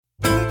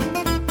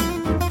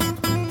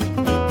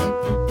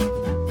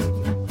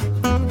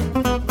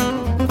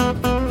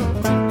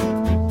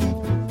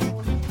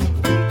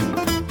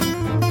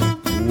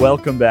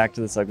Welcome back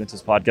to the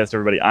Cyclingist Podcast,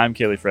 everybody. I'm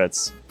Kaylee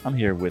Fretz. I'm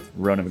here with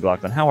Ronan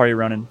McLaughlin. How are you,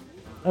 Ronan?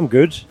 I'm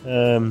good.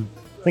 I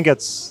think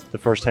that's the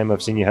first time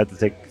I've seen you had to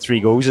take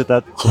 3 goes at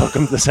that.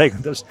 Welcome to the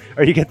Cyclingist.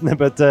 Are you getting a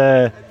bit...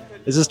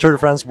 is this Tour de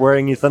France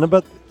wearing you thin a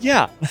bit?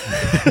 Yeah.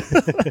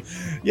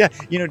 Yeah,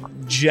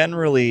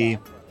 generally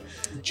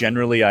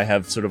I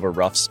have sort of a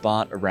rough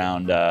spot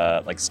around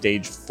like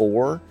stage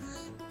 4,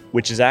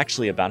 which is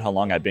actually about how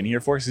long I've been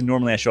here for. Because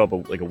normally I show up a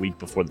week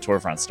before the Tour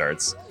de France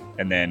starts.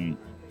 And then,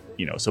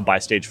 so by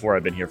stage 4,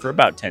 I've been here for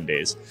about 10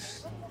 days.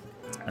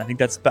 And I think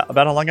that's about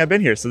how long I've been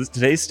here. So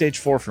today's stage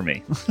 4 for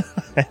me.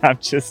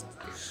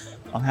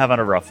 I'm having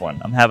a rough one.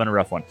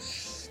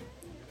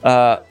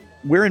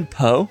 We're in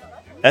Pau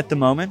at the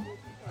moment,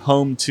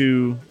 home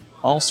to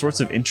all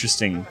sorts of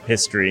interesting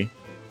history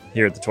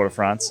here at the Tour de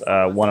France.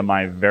 One of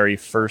my very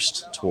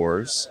first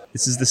tours.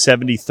 This is the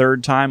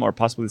 73rd time, or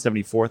possibly the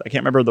 74th. I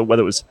can't remember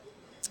whether it was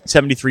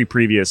 73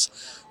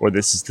 previous, or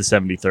this is the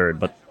 73rd,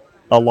 but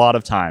a lot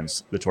of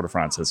times the Tour de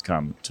France has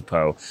come to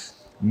Pau.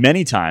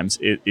 Many times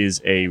it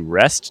is a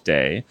rest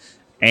day,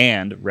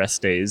 and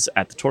rest days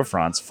at the Tour de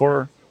France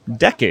for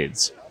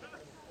decades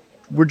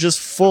were just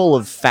full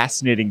of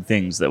fascinating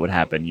things that would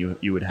happen.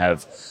 You would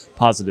have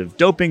positive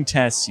doping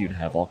tests. You'd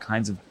have all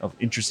kinds of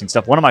interesting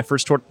stuff. One of my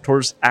first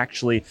tours,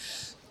 actually,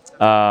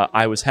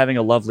 I was having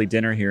a lovely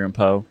dinner here in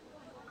Pau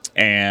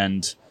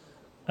and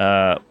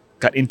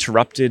got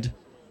interrupted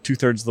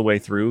 2/3 of the way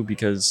through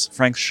because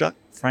Frank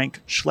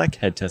Schleck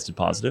had tested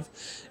positive,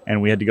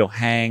 and we had to go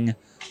hang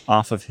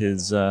off of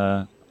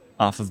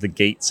the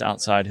gates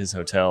outside his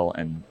hotel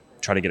and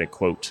try to get a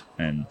quote.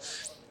 And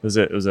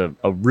it was a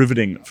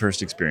riveting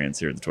first experience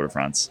here at the Tour de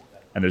France,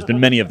 and there's been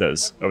many of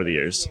those over the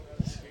years.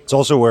 It's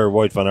also where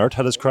Wout van Aert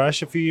had his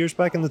crash a few years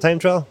back in the time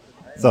trial.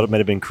 Thought it might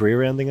have been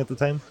career-ending at the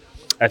time.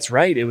 That's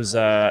right. It was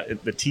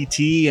the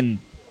TT and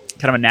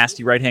kind of a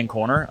nasty right-hand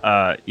corner.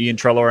 Ian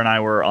Treloar and I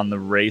were on the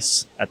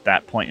race at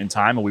that point in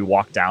time, and we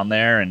walked down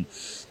there, and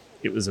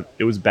it was a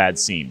bad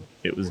scene.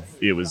 It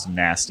was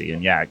nasty,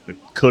 and yeah, it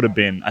could have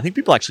been. I think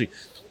people actually,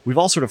 we've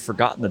all sort of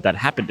forgotten that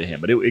happened to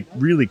him, but it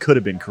really could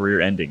have been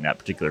career-ending, that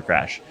particular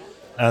crash.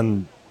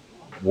 And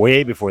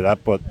way before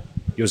that, but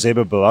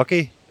Joseba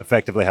Bilacky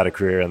effectively had a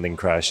career-ending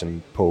crash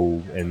in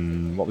Pau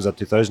in, what was that,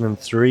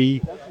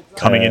 2003?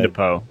 Coming into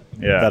Pau,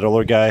 yeah. That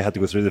other guy had to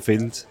go through the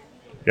field.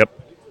 Yep.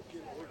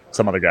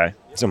 Some other guy.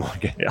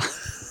 Yeah.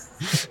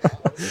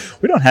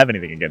 We don't have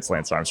anything against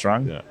Lance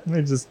Armstrong. Yeah.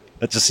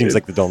 That just seems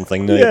like the dumb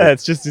thing now. Yeah,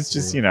 it's just it's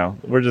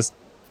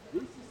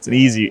an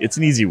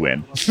easy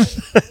win.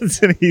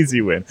 It's an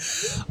easy win.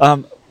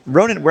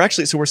 Ronan,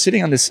 we're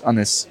sitting on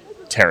this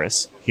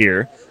terrace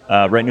here,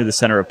 right near the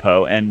center of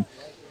Pau, and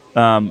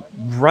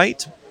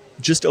right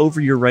just over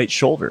your right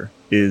shoulder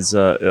is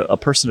a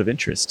person of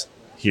interest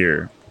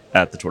here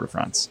at the Tour de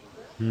France.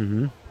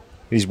 Mm-hmm.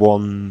 He's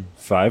won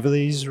 5 of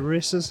these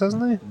races,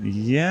 hasn't he?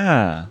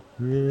 Yeah.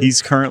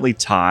 He's currently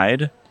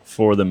tied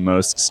for the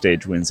most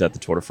stage wins at the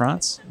Tour de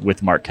France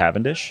with Mark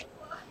Cavendish.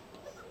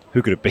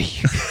 Who could it be?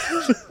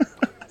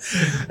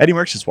 Eddie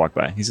Merckx just walked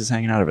by. He's just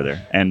hanging out over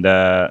there. And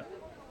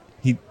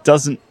he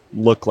doesn't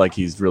look like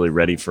he's really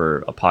ready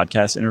for a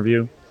podcast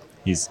interview.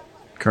 He's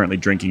currently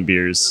drinking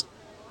beers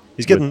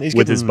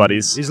with his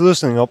buddies. He's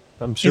loosening up.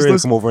 I'm sure he'll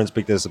come over and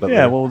speak to us about that.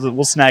 Yeah,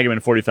 we'll snag him in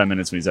 45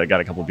 minutes when he's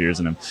got a couple beers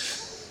in him.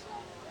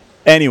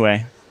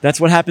 Anyway, that's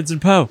what happens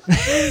in Pau.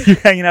 You're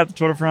hanging out at the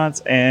Tour de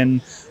France,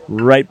 and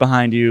right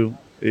behind you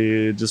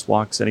just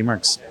walks Eddie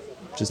Merckx.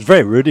 Just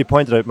very rude. He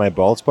pointed out my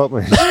bald spot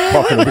when he was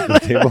walking over to the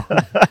table.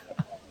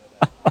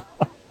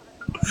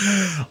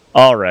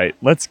 All right,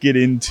 let's get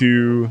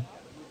into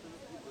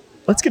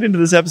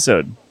this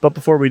episode. But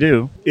before we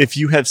do, if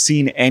you have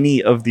seen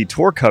any of the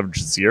tour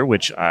coverage this year,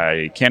 which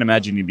I can't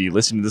imagine you'd be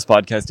listening to this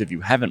podcast if you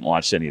haven't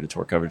watched any of the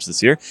tour coverage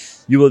this year,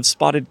 you will have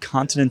spotted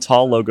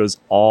Continental logos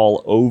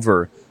all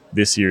over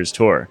this year's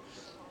tour.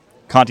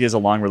 Conti has a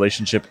long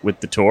relationship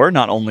with the tour,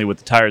 not only with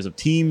the tires of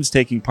teams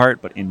taking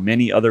part, but in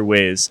many other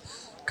ways.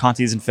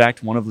 Conti is in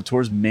fact one of the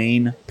tour's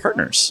main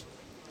partners.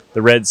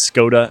 The red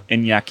Skoda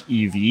Enyaq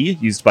EV,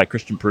 used by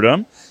Christian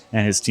Prudhomme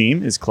and his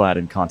team, is clad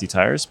in Conti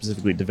tires,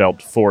 specifically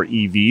developed for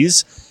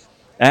EVs,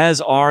 as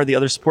are the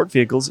other support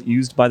vehicles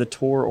used by the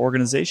tour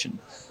organization.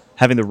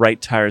 Having the right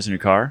tires in your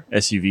car,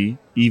 SUV,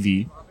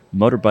 EV,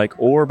 motorbike,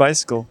 or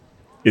bicycle,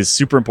 is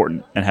super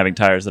important, and having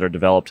tires that are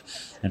developed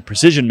and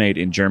precision-made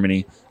in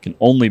Germany can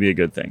only be a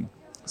good thing.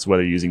 So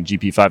whether you're using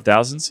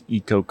GP5000s,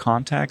 Eco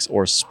Contacts,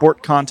 or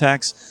Sport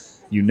Contacts,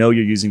 you know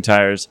you're using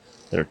tires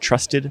that are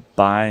trusted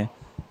by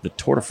the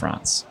Tour de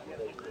France.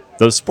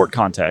 Those Sport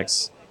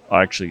Contacts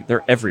are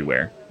they're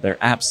everywhere. They're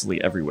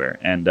absolutely everywhere.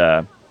 And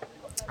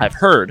I've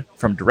heard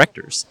from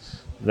directors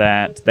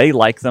that they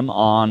like them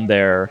on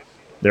their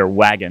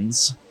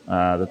wagons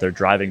that they're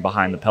driving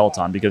behind the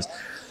peloton, because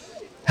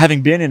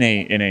having been in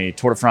a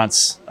Tour de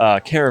France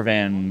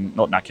caravan,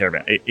 no, not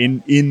caravan,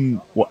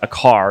 in a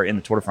car in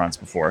the Tour de France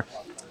before,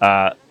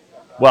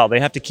 they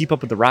have to keep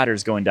up with the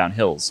riders going down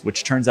hills,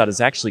 which turns out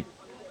is actually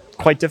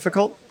quite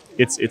difficult.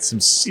 It's some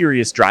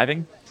serious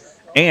driving,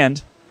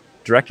 and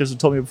directors have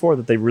told me before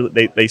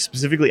that they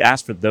specifically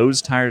asked for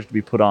those tires to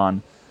be put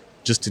on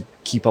just to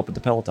keep up with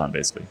the peloton,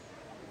 basically.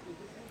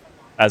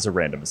 As a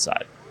random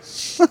aside.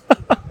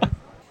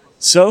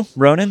 So,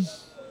 Ronan,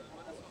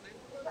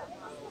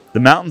 the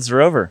mountains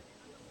are over.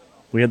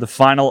 We had the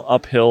final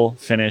uphill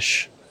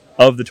finish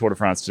of the Tour de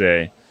France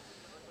today.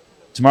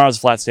 Tomorrow's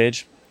a flat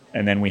stage,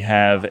 and then we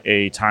have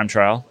a time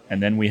trial,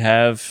 and then we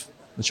have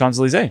the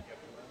Champs-Élysées,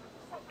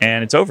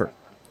 and it's over.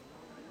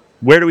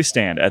 Where do we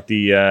stand at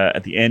the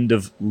end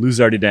of Les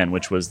Ardennes,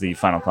 which was the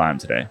final climb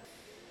today?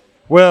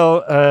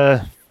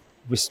 Well,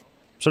 we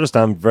sort of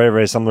stand very,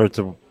 very similar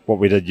to what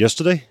we did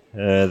yesterday.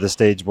 The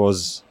stage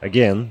was,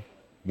 again,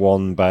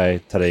 won by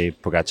Tadej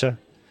Pogačar.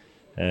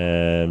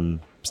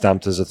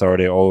 Stamped his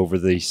authority all over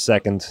the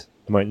second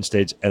mountain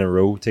stage in a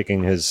row,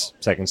 taking his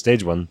second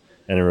stage win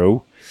in a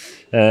row.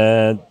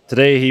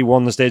 Today he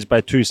won the stage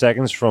by 2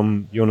 seconds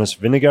from Jonas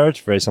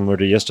Vingegaard, very similar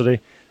to yesterday.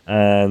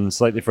 And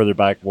slightly further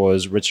back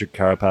was Richard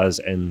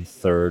Carapaz in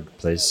third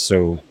place.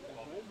 So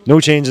no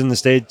change in the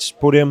stage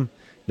podium,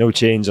 no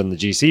change on the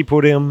GC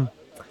podium,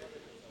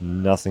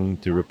 nothing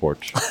to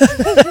report.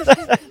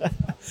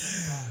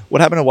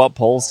 What happened to Wout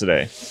Poels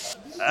today?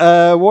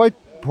 Wout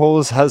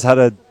Poels has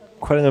had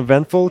quite an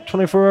eventful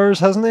 24 hours,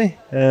 hasn't he?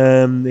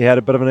 He had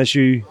a bit of an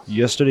issue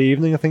yesterday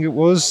evening, I think it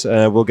was.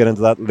 We'll get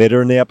into that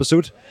later in the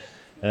episode.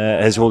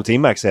 His whole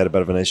team actually had a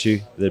bit of an issue,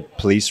 the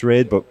police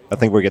raid, but I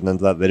think we're getting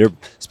into that later.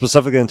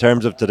 Specifically in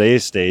terms of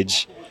today's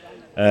stage,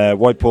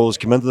 Wout Poels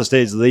came into the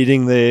stage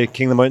leading the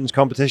King of the Mountains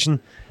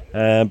competition,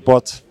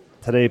 but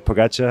today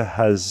Pogačar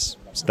has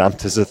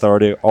stamped his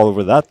authority all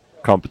over that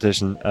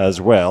competition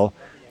as well,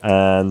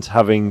 and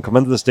having come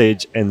into the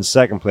stage in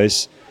second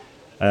place,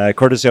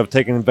 courtesy of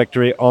taking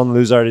victory on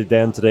Les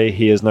Ardennes today,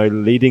 he is now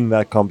leading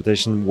that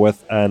competition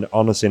with an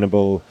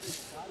unassailable,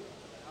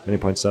 how many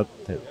points is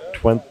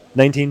that?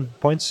 19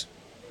 points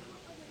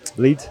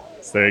lead.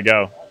 So there you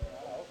go.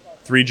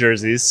 3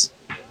 jerseys,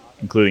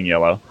 including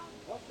yellow.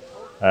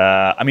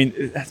 I mean,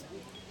 it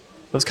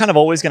was kind of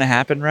always going to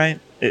happen, right?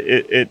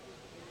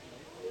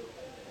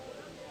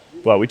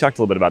 Well, we talked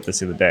a little bit about this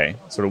the other day,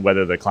 sort of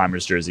whether the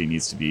climber's jersey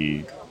needs to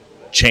be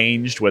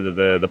changed,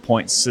 whether the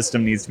point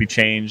system needs to be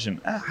changed. And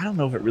I don't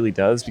know if it really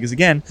does, because,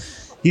 again,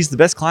 he's the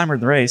best climber in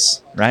the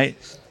race, right?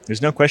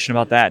 There's no question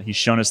about that. He's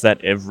shown us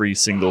that every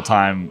single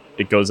time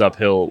it goes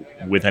uphill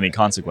with any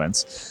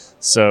consequence.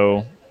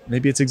 So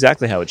maybe it's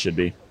exactly how it should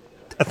be.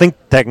 I think,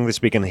 technically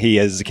speaking, he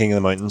is the king of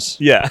the mountains.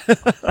 Yeah.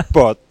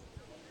 But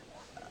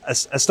I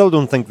still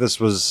don't think this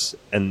was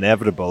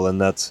inevitable, in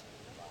that,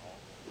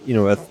 you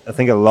know, I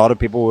think a lot of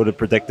people would have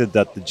predicted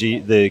that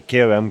the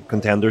KOM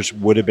contenders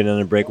would have been in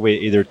a breakaway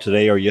either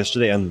today or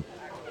yesterday and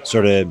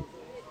sort of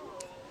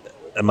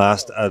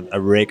amassed a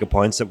rake of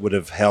points that would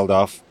have held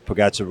off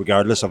Pogačar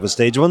regardless of his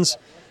stage wins.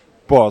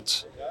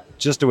 But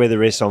just the way the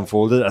race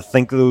unfolded, I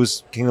think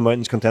those King of the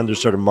Mountains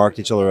contenders sort of marked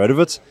each other out of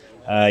it.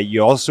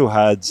 You also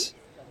had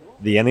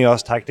the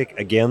Ineos tactic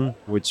again,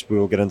 which we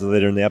will get into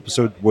later in the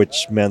episode,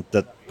 which meant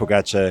that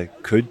Pogačar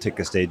could take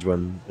a stage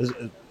win.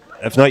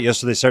 If not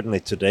yesterday, certainly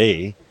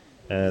today.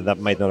 That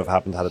might not have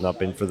happened had it not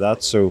been for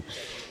that. So,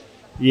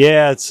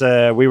 yeah, it's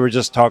we were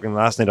just talking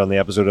last night on the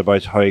episode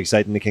about how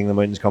exciting the King of the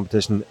Mountains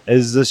competition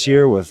is this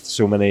year, with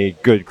so many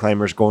good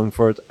climbers going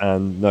for it,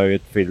 and now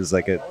it feels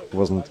like it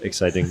wasn't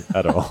exciting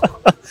at all.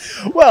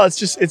 Well, it's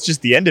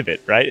just the end of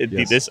it, right?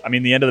 Yes.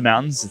 The end of the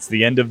mountains. It's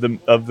the end of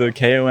the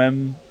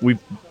KOM.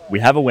 We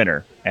have a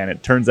winner, and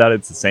it turns out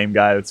it's the same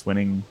guy that's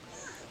winning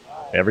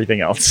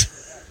everything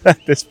else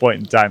at this point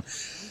in time.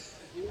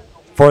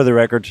 For the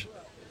record,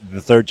 the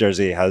third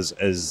jersey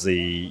is the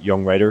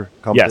young rider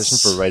competition,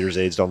 Yes. for riders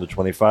aged under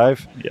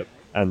 25. Yep.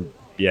 And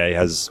yeah, he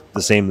has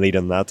the same lead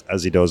on that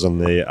as he does on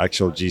the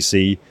actual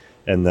GC,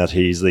 in that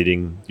he's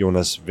leading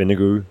Jonas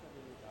Vingegaard,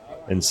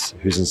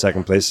 who's in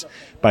second place,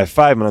 by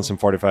 5 minutes and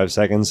 45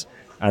 seconds.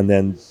 And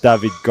then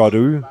David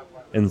Gaudu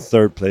in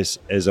third place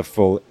is a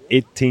full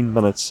 18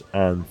 minutes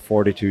and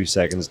 42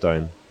 seconds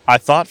down. I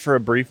thought for a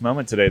brief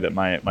moment today that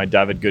my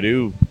David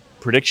Gaudu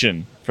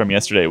prediction from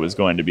yesterday was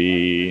going to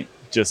be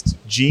just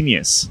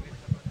genius,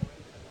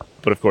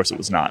 but of course it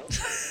was not.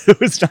 It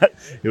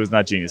was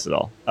not genius at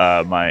all.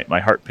 My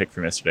heart pick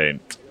from yesterday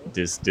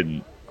just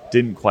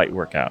didn't quite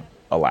work out,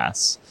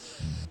 alas.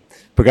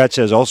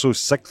 Pogačar is also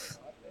sixth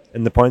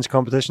in the points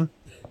competition,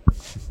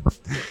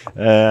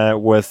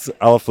 with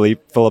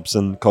Alaphilippe,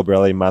 Philipsen,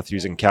 Colbrelli,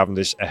 Matthews, and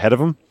Cavendish ahead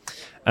of him.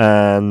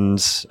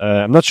 And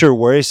I'm not sure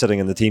where he's sitting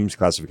in the team's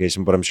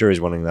classification, but I'm sure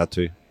he's winning that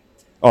too,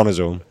 on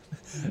his own.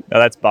 Now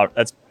that's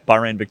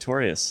Bahrain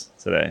victorious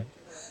today.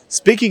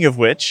 Speaking of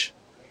which,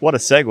 what a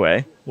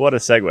segue!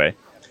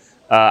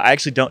 I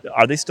actually don't.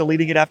 Are they still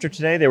leading it after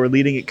today? They were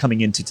leading it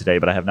coming into today,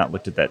 but I have not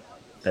looked at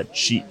that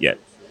sheet yet.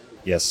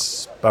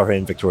 Yes,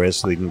 Bahrain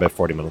victorious, leading by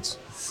 40 minutes.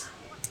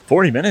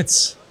 40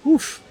 minutes.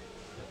 Oof.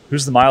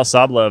 Who's the Miles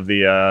Sabla of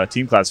the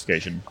team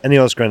classification?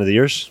 Ineos Grind of the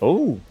Years.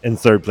 Oh, in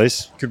third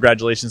place.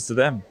 Congratulations to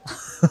them.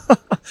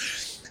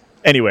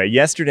 Anyway,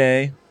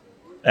 yesterday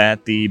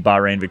at the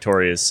Bahrain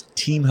victorious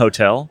team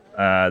hotel,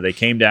 they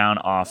came down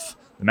off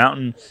the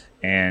mountain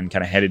and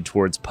kind of headed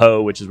towards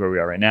Po, which is where we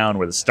are right now and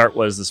where the start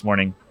was this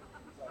morning.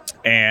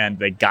 And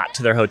they got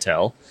to their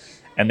hotel,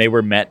 and they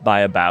were met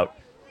by about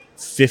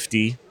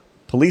 50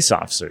 police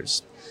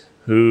officers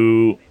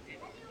who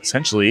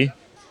essentially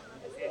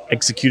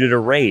executed a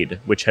raid,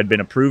 which had been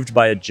approved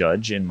by a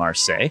judge in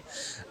Marseille.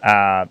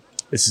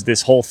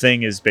 This whole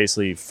thing is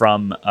basically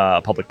from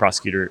a public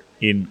prosecutor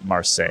in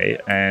Marseille,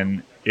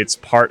 and it's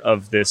part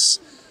of this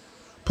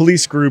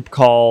police group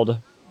called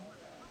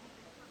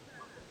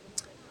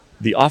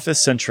the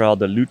Office Central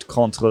de Lutte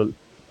contre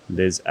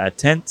les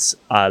Atteintes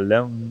à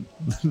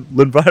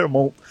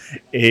l'Environnement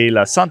et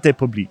la Santé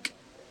Publique.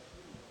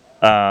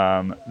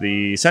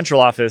 The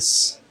Central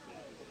Office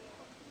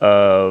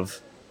of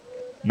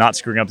Not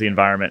Screwing Up the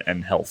Environment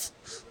and Health.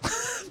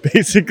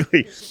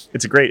 Basically,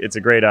 it's a great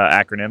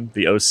acronym,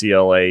 the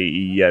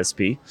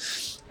OCLAESP.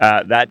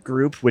 That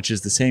group, which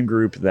is the same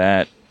group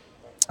that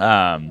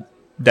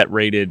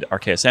raided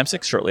Arkea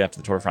Samsic shortly after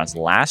the Tour de France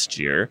last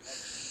year,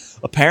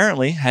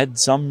 apparently had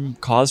some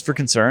cause for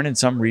concern and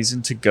some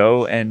reason to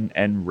go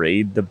and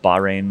raid the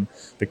Bahrain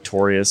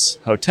Victorious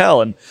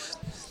Hotel. And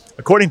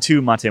according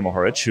to Matej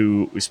Mohoric,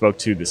 who we spoke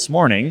to this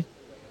morning,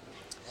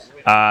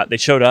 they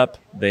showed up,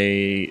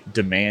 they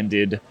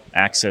demanded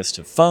access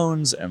to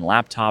phones and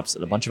laptops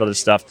and a bunch of other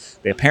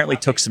stuff. They apparently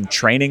took some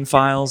training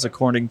files,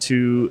 according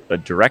to a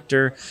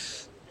director.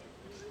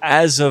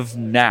 As of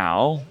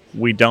now,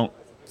 we don't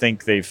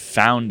think they've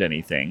found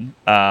anything.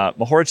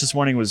 Mohoric this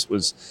morning was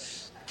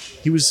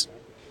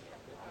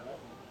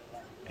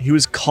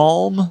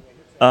calm,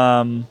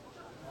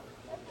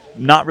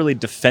 not really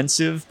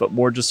defensive, but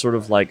more just sort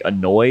of like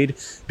annoyed,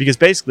 because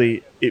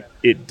basically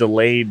it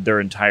delayed their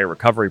entire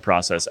recovery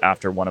process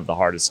after one of the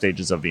hardest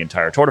stages of the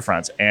entire Tour de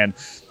France, and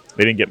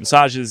they didn't get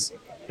massages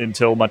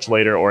until much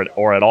later,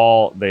 or at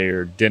all.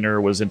 Their dinner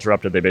was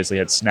interrupted. They basically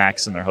had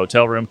snacks in their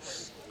hotel room,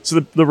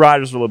 so the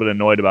riders were a little bit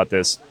annoyed about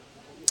this.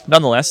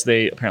 Nonetheless,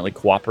 they apparently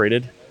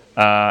cooperated,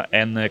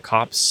 and the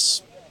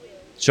cops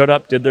showed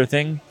up, did their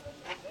thing,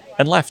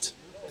 and left.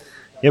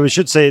 Yeah, we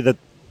should say that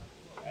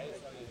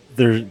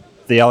the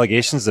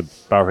allegations that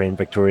Bahrain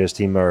Victoria's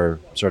team are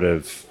sort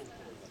of,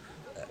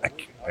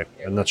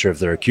 I'm not sure if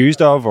they're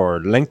accused of or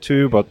linked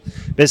to, but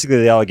basically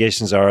the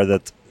allegations are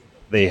that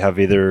they have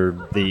either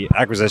the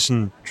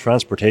acquisition,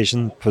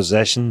 transportation,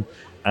 possession,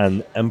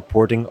 and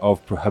importing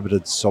of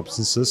prohibited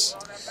substances.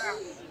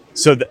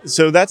 So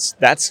that's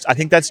I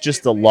think that's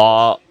just the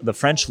law, the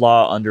French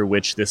law under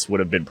which this would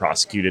have been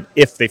prosecuted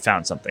if they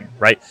found something,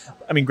 right?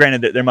 I mean,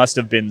 granted, there must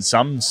have been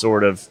some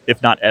sort of,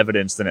 if not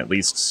evidence, then at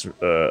least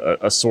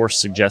a source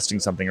suggesting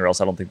something, or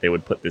else I don't think they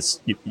would put this.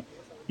 You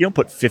don't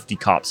put 50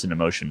 cops into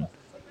motion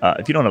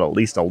if you don't have at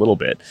least a little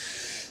bit.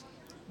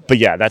 But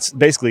yeah, that's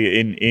basically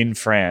in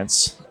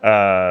France.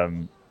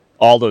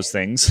 All those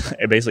things,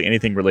 basically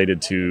anything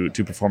related to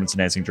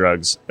performance-enhancing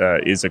drugs,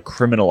 is a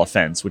criminal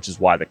offense, which is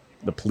why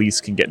the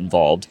police can get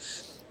involved,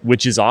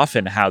 which is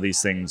often how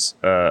these things,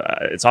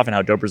 it's often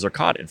how dopers are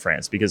caught in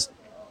France, because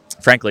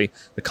frankly,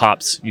 the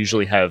cops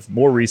usually have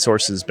more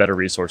resources, better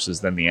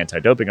resources than the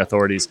anti-doping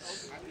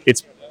authorities.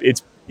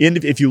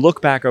 If you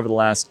look back over the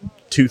last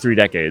 2-3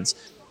 decades,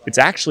 it's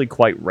actually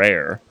quite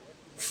rare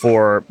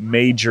for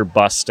major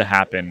busts to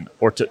happen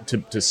or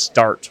to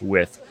start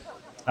with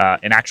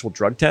an actual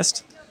drug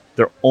test.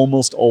 They're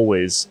almost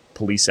always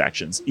police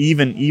actions.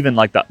 Even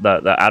like the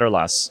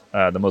Aderlass,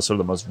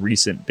 the most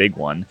recent big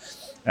one,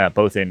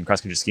 both in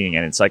cross country skiing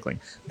and in cycling.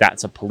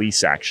 That's a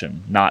police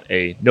action, not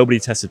nobody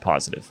tested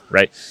positive,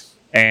 right?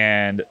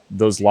 And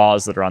those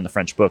laws that are on the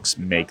French books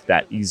make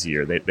that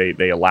easier.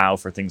 They allow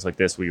for things like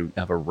this, where you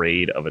have a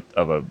raid of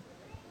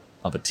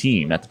a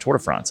team at the Tour de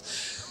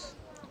France.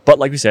 But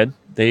like we said,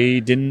 they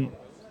didn't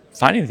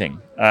find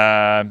anything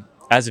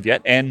as of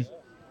yet, and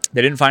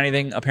they didn't find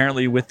anything,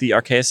 apparently, with the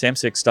Arkea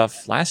Samsic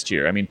stuff last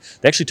year. I mean,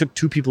 they actually took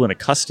 2 people into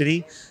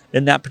custody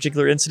in that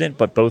particular incident,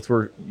 but both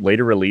were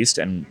later released,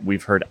 and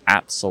we've heard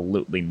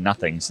absolutely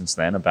nothing since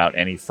then about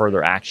any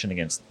further action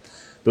against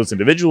those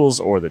individuals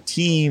or the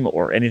team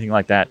or anything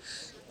like that.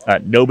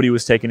 Nobody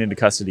was taken into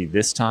custody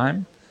this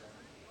time.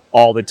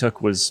 All they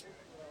took was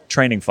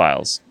training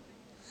files.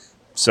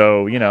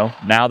 So,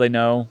 now they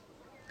know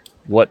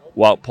what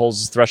Wout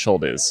Poels'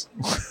 threshold is.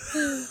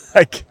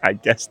 I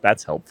guess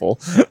that's helpful.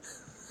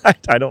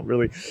 I don't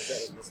really.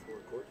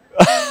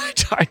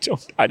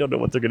 I don't know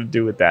what they're going to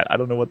do with that. I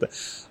don't know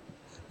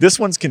this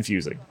one's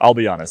confusing. I'll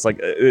be honest. Like,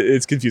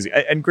 it's confusing.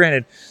 And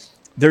granted,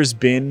 there's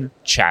been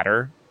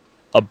chatter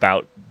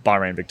about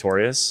Bahrain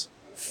Victorious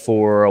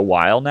for a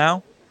while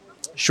now.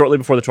 Shortly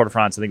before the Tour de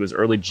France, I think it was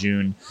early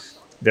June,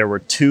 there were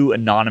 2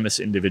 anonymous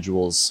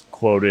individuals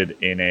quoted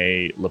in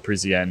a Le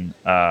Parisien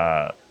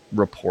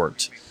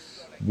report.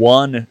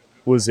 One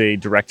was a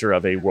director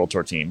of a World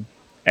Tour team,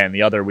 and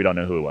the other, we don't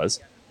know who it was.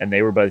 And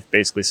they were both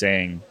basically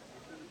saying,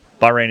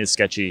 Bahrain is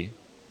sketchy.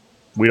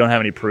 We don't have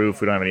any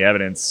proof. We don't have any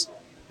evidence.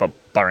 But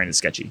Bahrain is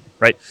sketchy,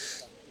 right?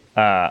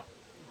 I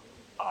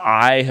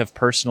have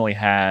personally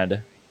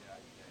had,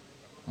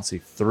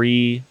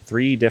 3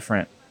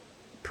 different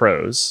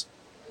pros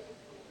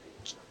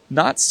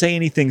not say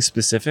anything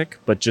specific,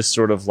 but just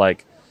sort of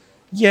like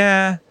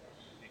yeah,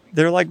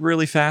 they're like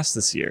really fast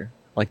this year,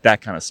 like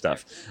that kind of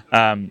stuff.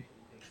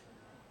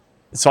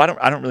 So I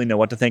don't really know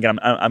what to think. And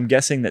I'm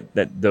guessing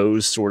that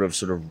those sort of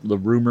the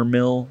rumor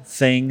mill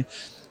thing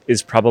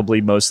is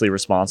probably mostly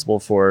responsible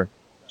for,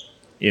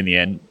 in the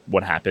end,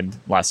 what happened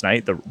last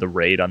night, the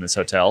raid on this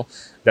hotel.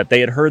 That they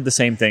had heard the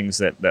same things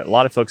that a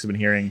lot of folks have been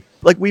hearing.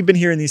 Like, we've been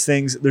hearing these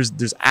things.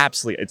 There's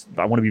absolutely,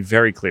 I want to be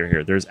very clear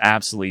here. There's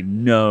absolutely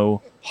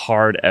no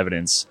hard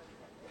evidence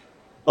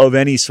of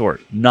any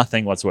sort.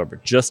 Nothing whatsoever.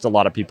 Just a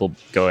lot of people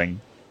going,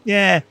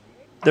 yeah,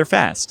 they're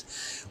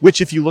fast. Which,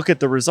 if you look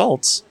at the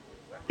results,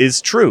 is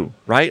true,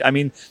 right? I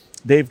mean,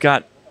 they've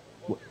got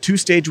 2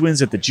 stage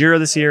wins at the Giro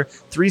this year,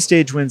 3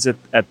 stage wins at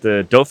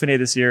the Dauphiné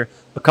this year,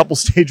 a couple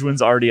stage wins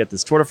already at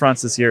this Tour de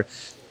France this year,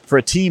 for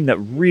a team that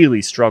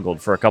really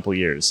struggled for a couple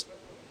years.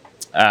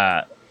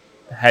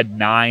 Had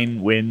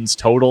 9 wins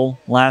total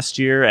last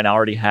year and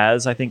already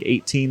has, I think,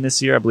 18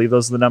 this year. I believe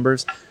those are the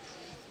numbers.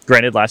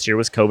 Granted, last year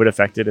was COVID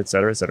affected, et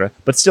cetera, et cetera.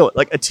 But still,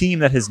 like, a team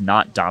that has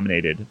not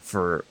dominated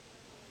for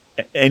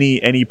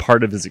any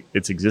part of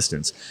its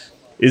existence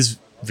is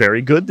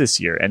very good this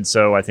year. And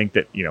so I think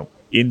that,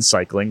 in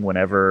cycling,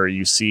 whenever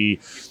you see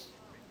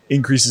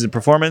increases in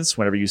performance,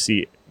 whenever you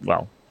see,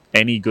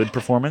 any good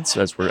performance,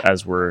 as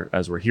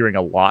we're hearing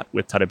a lot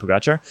with Tadej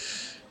Pogacar,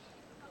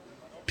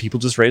 people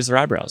just raise their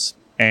eyebrows.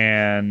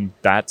 And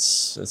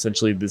that's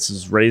essentially, this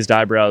is raised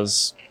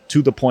eyebrows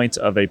to the point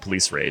of a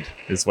police raid,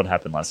 is what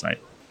happened last night.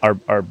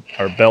 Our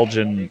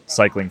Belgian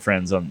cycling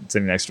friends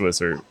sitting next to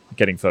us are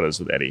getting photos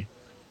with Eddie. Do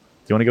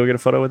you want to go get a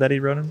photo with Eddie,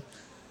 Ronan?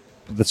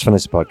 Let's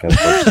finish the podcast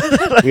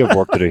first. We have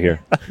work to do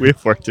here. We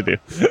have work to do.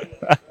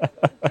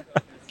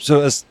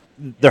 So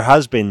there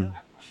has been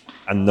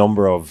a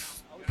number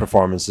of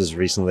performances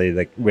recently.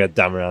 Like, we had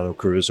Damiano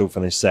Caruso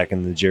finish second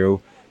in the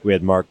Giro. We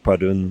had Marc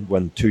Padun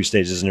win 2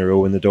 stages in a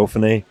row in the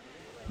Dauphiné.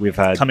 We've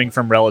had, coming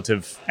from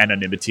relative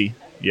anonymity.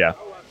 Yeah.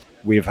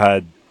 We've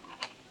had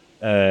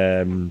 2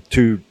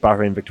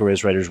 Bahrain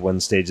Victorious riders win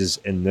stages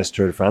in this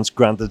Tour de France.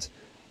 Granted,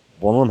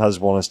 one of them has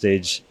won a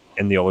stage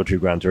in the other 2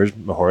 Grand Tours,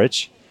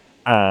 Mohoric,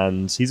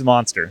 and he's a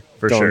monster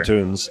for Dylan sure.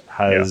 Teuns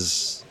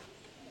has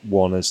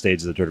won a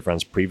stage of the Tour de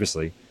France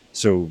previously,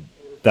 so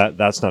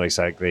that's not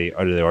exactly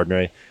out of the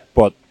ordinary.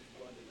 But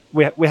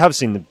we have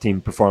seen the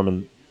team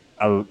performing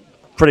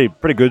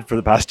pretty good for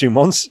the past 2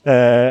 months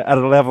at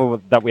a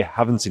level that we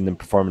haven't seen them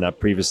performing at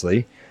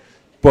previously.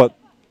 But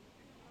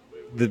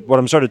what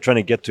I'm sort of trying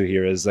to get to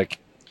here is, like,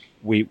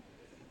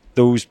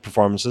 those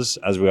performances,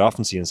 as we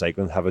often see in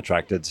cycling, have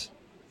attracted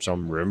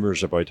some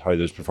rumors about how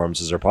those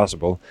performances are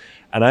possible.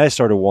 And I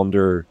sort of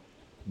wonder,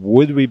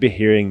 would we be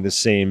hearing the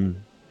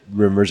same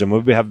rumors and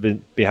would we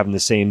be having the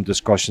same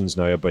discussions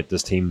now about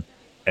this team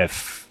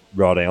if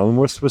Rod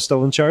Ellenworth was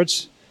still in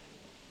charge?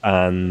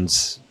 And,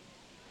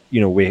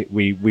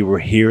 we were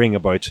hearing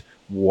about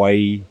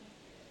why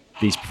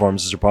these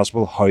performances are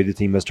possible, how the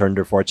team has turned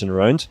their fortune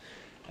around.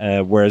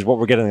 Whereas what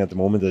we're getting at the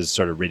moment is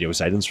sort of radio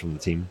silence from the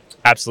team.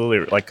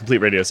 Absolutely, like complete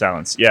radio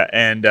silence. Yeah,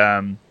 and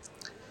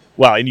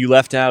and you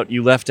left out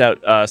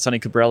Sonny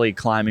Cabrelli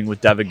climbing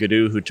with David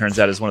Gaudu, who turns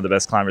out is one of the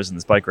best climbers in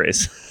this bike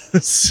race.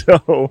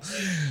 So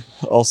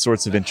all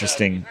sorts of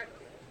interesting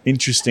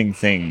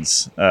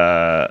things.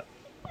 There's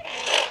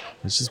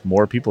just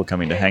more people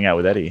coming to hang out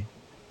with Eddie.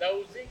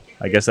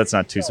 I guess that's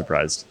not too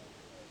surprised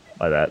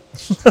by that.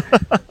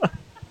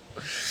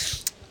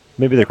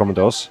 Maybe they're coming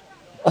to us.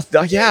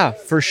 Oh, yeah,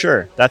 for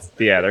sure.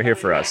 They're here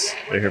for us.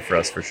 They're here for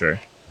us for sure.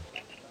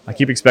 I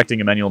keep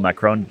expecting Emmanuel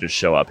Macron to just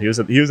show up. He was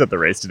at the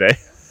race today.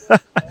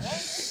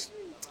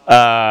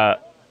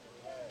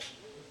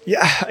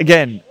 Yeah,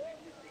 again,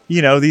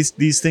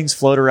 these things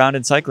float around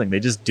in cycling.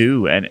 They just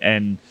do,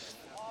 and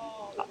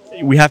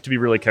we have to be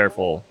really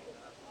careful,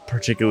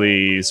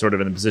 particularly sort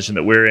of in the position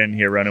that we're in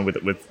here, running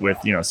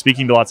with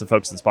speaking to lots of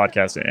folks in this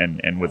podcast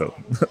and with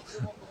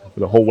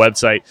a whole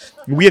website.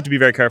 We have to be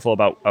very careful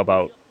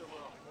about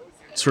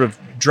sort of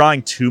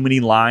drawing too many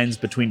lines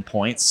between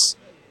points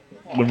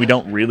when we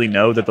don't really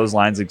know that those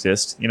lines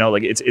exist.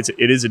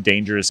 It is a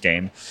dangerous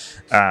game.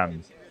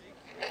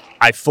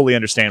 I fully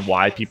understand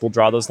why people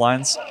draw those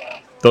lines.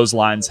 Those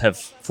lines have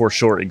for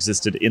sure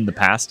existed in the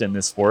past in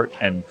this sport,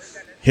 and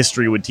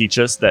history would teach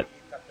us that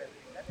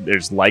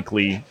there's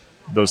likely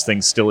those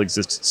things still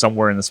exist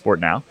somewhere in the sport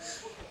now.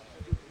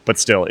 But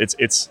still,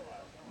 it's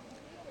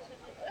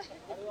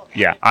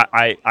yeah.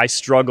 I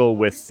struggle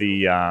with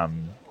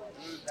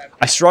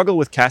I struggle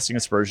with casting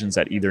aspersions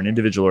at either an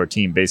individual or a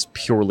team based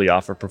purely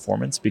off of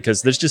performance,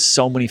 because there's just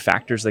so many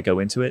factors that go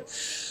into it.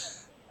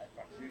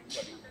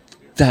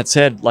 That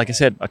said, like I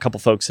said, a couple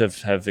folks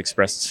have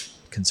expressed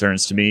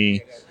concerns to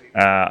me,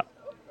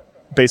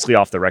 basically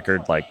off the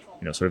record, like,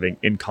 sort of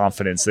in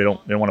confidence. They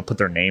don't want to put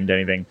their name to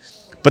anything,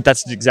 but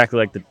that's exactly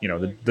like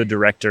the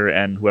director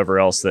and whoever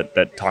else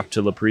that talked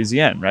to Le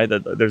Parisien, right?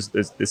 That there's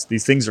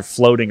these things are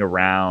floating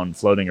around,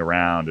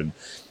 and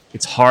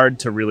it's hard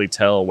to really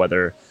tell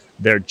whether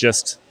they're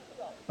just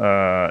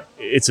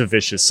it's a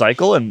vicious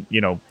cycle, and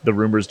the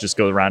rumors just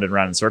go round and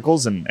round in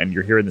circles, and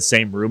you're hearing the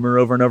same rumor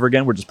over and over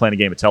again. We're just playing a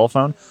game of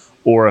telephone,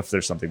 or if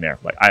there's something there.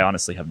 Like, I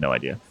honestly have no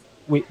idea.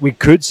 we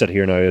could sit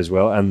here now as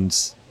well and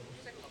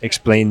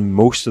explain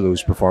most of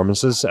those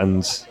performances,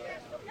 and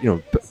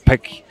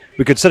pick.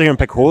 We could sit here and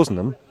pick holes in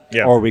them,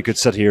 or we could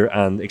sit here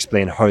and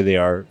explain how they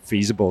are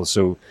feasible.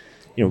 So,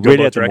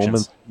 really at the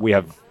moment we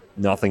have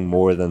nothing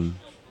more than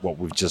what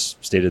we've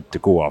just stated to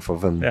go off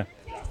of, and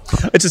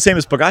it's the same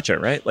as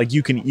Pogacar, right? Like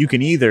you can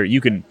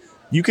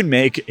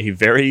make a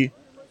very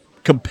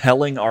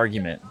compelling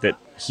argument that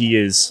he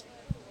is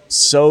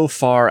so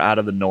far out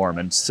of the norm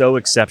and so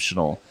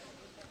exceptional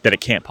that it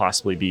can't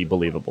possibly be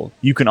believable.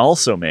 You can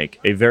also make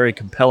a very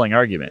compelling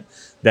argument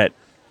that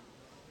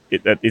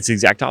it's the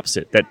exact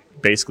opposite. That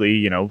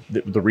basically,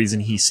 the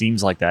reason he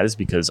seems like that is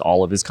because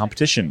all of his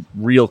competition,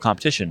 real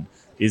competition,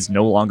 is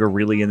no longer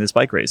really in this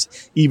bike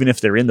race. Even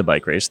if they're in the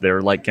bike race,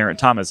 they're like Geraint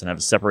Thomas and have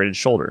a separated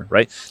shoulder,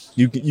 right?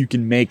 You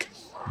can make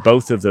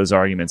both of those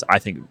arguments, I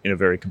think, in a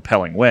very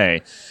compelling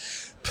way.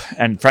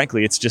 And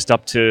frankly, it's just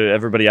up to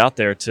everybody out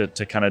there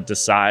to kind of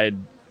decide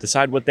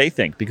what they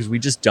think, because we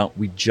just don't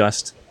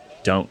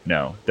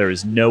know. There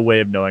is no way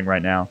of knowing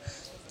right now.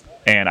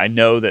 And I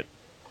know that,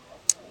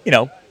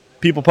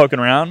 people poking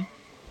around,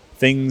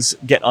 things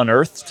get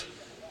unearthed.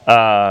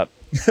 I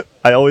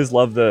always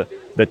love the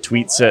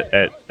tweets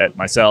at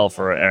myself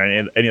or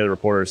any other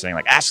reporters saying,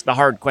 like, ask the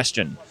hard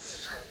question.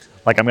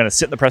 Like, I'm going to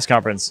sit in the press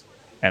conference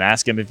and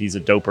ask him if he's a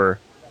doper,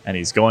 and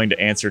he's going to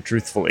answer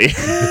truthfully.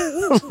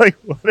 Like,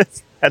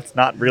 that's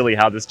not really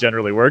how this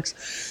generally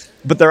works.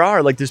 But there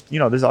are, like, there's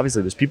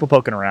people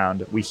poking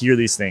around. We hear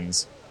these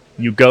things.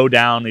 You go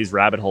down these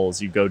rabbit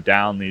holes. You go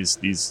down these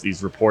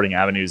reporting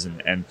avenues,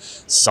 and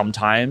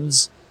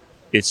sometimes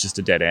it's just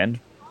a dead end.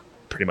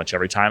 Pretty much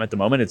every time at the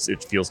moment,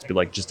 it feels to be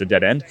like just a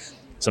dead end.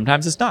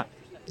 Sometimes it's not,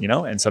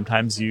 and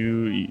sometimes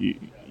you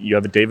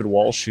have a David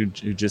Walsh who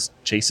just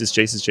chases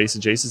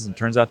and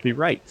turns out to be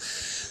right.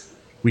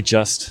 We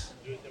just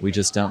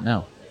don't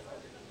know.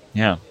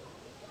 Yeah.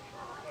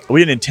 We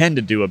didn't intend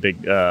to do a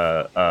big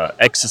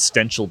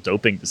existential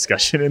doping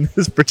discussion in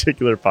this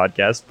particular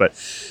podcast, but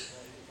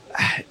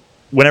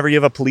whenever you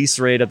have a police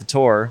raid at the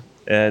Tour,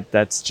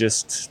 that's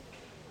just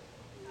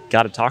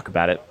got to talk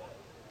about it.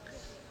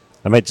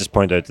 I might just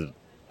point out that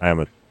I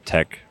am a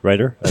tech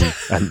writer and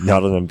I'm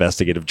not an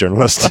investigative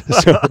journalist,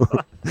 so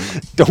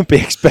don't be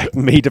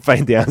expecting me to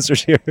find the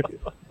answers here.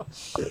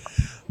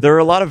 There are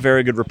a lot of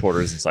very good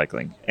reporters in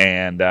cycling,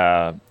 and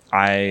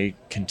I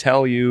can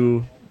tell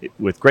you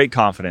with great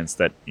confidence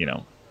that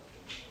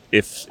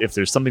if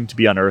there's something to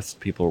be unearthed,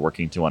 people are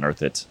working to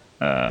unearth it.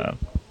 I'm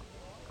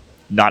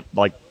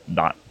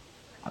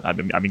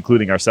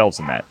including ourselves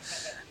in that.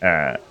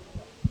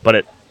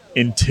 But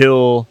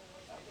until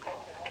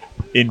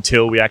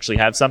we actually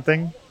have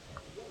something,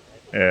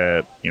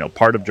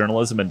 part of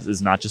journalism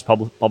is not just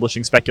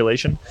publishing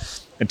speculation.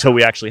 Until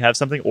we actually have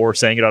something, or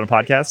saying it on a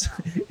podcast,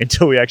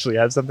 until we actually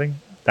have something,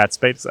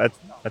 that's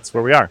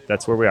where we are.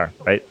 That's where we are,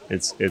 right?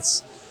 It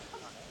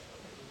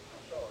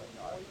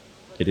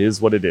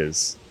is what it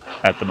is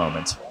at the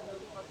moment.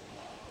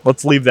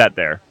 Let's leave that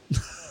there.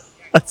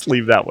 Let's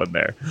leave that one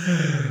there.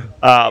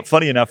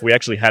 Funny enough, we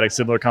actually had a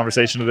similar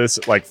conversation to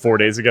this like 4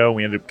 days ago.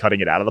 We ended up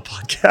cutting it out of the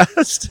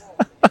podcast.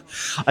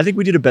 I think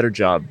we did a better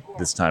job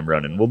this time,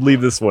 Ronan. We'll leave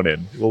this one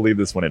in.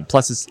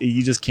 Plus,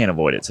 you just can't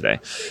avoid it today.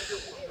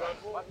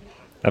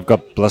 I've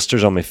got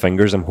blisters on my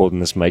fingers. I'm holding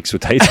this mic so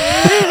tight.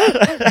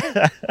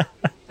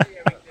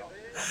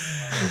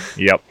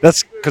 Yep.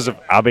 That's because of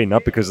Abby,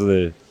 not because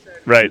of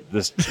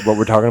what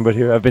we're talking about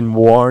here. I've been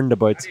warned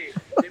about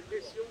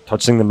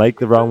touching the mic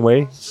the wrong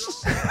way.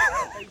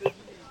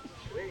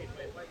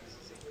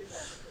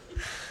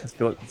 I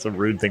feel like it's a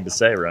rude thing to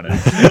say, Ronan.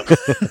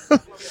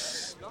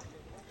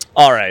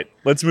 All right,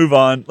 let's move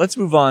on. Let's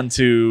move on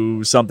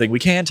to something we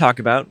can talk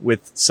about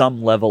with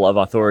some level of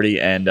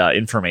authority and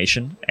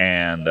information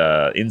and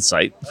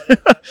insight.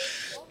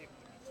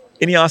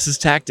 Ineos's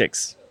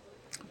tactics.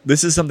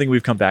 This is something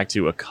we've come back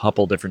to a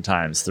couple different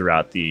times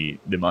throughout the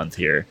month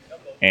here.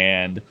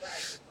 And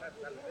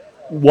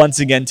once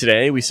again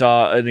today, we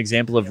saw an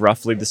example of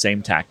roughly the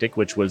same tactic,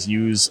 which was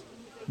use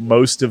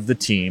most of the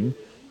team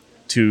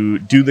to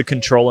do the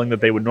controlling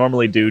that they would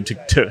normally do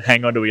to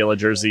hang onto a yellow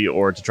jersey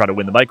or to try to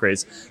win the bike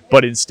race,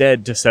 but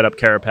instead to set up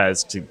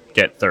Carapaz to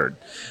get third.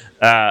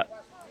 How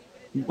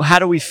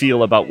do we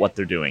feel about what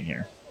they're doing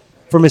here?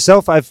 For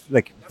myself, I've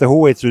the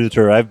whole way through the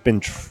Tour, I've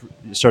been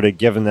sort of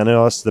giving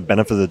Ineos the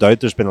benefit of the doubt.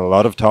 There's been a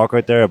lot of talk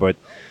out there about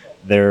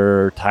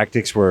their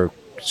tactics were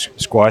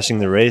squashing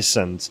the race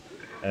and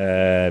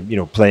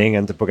playing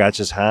into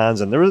Pogacar's hands,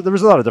 and there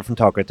was a lot of different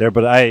talk out there.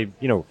 But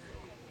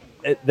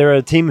they're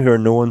a team who are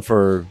known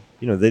for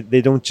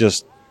they don't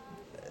just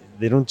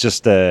I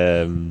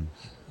don't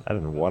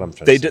know what I'm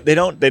trying to say.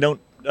 They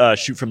don't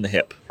shoot from the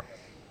hip,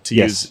 to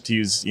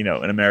use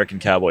an American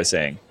cowboy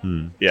saying.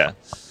 Yeah.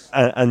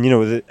 And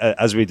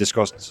as we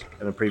discussed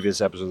in a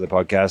previous episode of the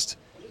podcast,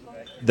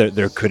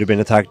 there could have been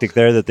a tactic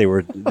there that they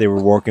were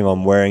working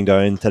on wearing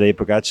down Tadej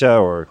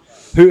Pogacar, or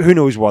who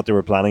knows what they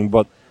were planning.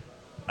 But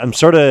I'm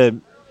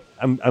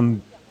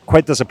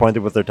quite disappointed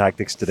with their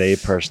tactics today.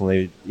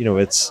 Personally,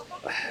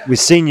 we've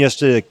seen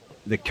yesterday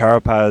the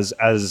Carapaz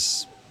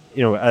as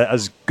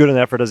as good an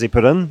effort as he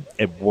put in,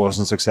 it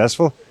wasn't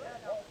successful.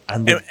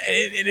 And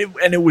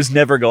it was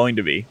never going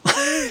to be.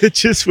 It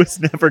just was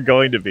never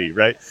going to be,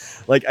 right?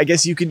 Like, I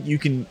guess you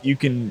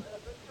can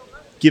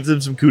give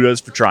them some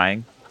kudos for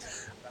trying,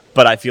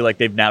 but I feel like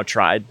they've now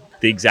tried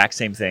the exact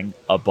same thing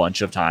a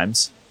bunch of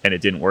times, and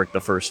it didn't work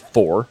the first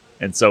 4.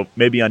 And so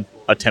maybe on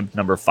attempt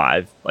number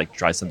 5, like,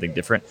 try something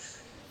different.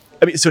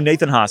 I mean, so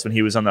Nathan Haas, when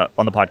he was on the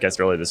podcast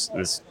earlier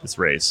this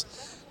race,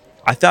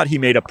 I thought he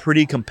made a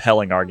pretty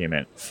compelling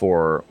argument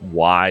for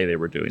why they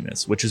were doing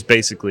this, which is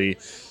basically,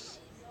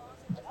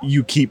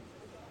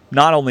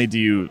 not only do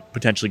you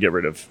potentially get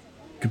rid of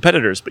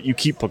competitors, but you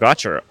keep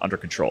Pogačar under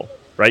control,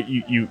 right?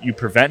 You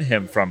prevent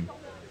him from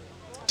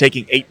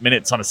taking 8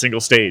 minutes on a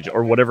single stage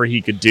or whatever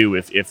he could do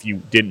if you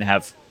didn't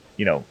have,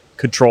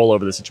 control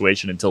over the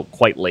situation until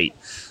quite late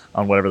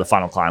on whatever the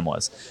final climb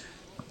was.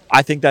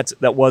 I think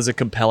that was a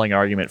compelling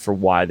argument for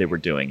why they were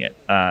doing it,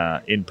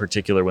 in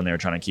particular when they were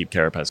trying to keep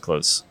Carapaz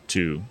close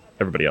to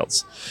everybody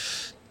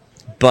else.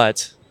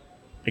 But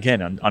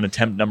again, on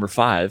attempt number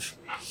 5,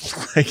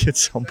 like, at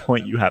some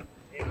point you have...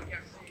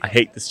 I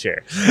hate this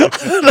chair.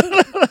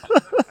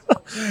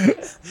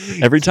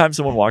 Every time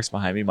someone walks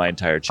behind me, my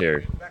entire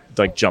chair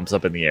like jumps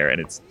up in the air,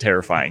 and it's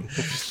terrifying.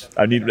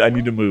 I need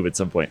to move at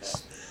some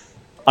point.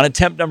 On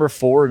attempt number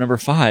 4 or number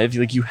 5,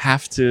 like, you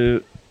have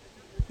to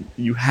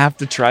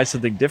try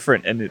something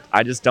different, and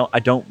I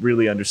don't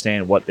really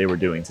understand what they were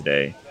doing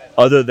today,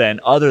 other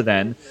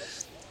than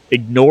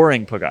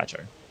ignoring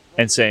Pogačar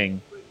and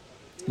saying,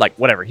 like,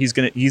 whatever, he's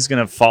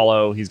gonna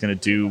follow, he's gonna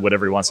do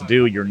whatever he wants to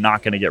do. You're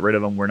not gonna get rid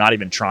of him. We're not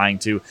even trying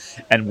to.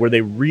 And were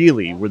they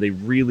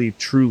really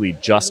truly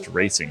just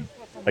racing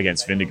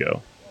against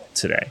Vindigo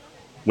today?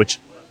 Which,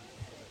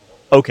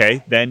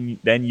 okay, then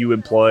you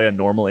employ a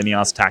normal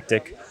Ineos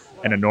tactic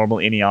and a normal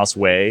Ineos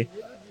way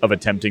of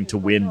attempting to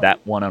win that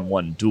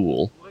one-on-one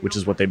duel, which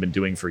is what they've been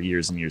doing for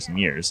years and years and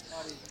years.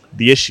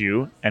 The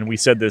issue, and we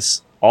said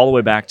this all the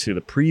way back to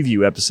the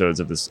preview episodes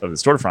of this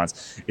Tour de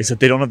France, is that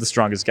they don't have the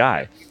strongest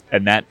guy.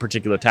 And that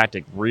particular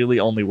tactic really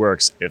only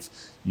works if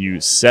you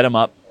set them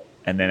up,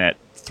 and then at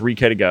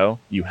 3K to go,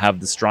 you have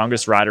the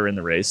strongest rider in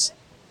the race,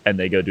 and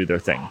they go do their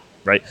thing,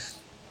 right?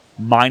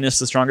 Minus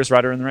the strongest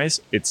rider in the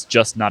race, it's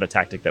just not a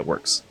tactic that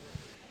works.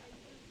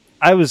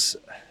 I was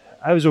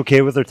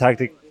okay with their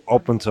tactic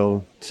up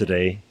until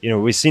today.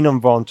 We've seen them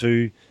Vaughan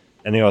 2,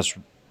 Ineos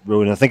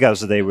Road, and I think that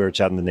was the day we were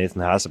chatting to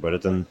Nathan Haas about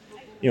it, and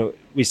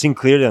we've seen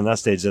clearly on that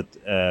stage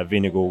that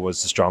Vindigo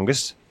was the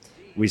strongest.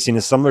 We've seen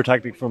a similar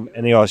tactic from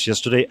Ineos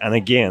yesterday, and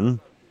again,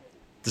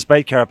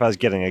 despite Carapaz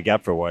getting a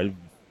gap for a while,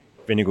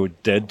 Vindigo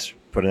did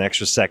put an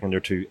extra second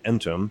or two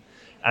into him.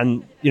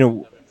 And,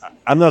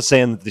 I'm not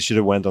saying that they should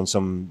have went on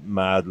some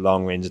mad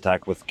long-range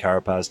attack with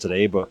Carapaz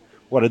today, but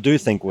what I do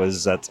think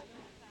was that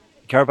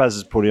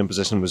Carapaz's podium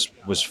position was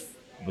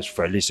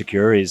fairly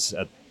secure. He's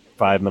at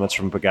 5 minutes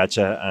from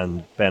Pogačar,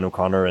 and Ben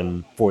O'Connor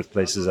in 4th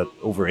place is at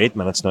over 8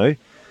 minutes now.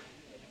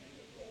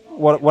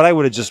 What I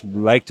would have just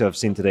liked to have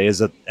seen today is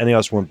that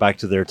Ineos went back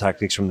to their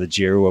tactics from the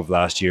Giro of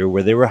last year,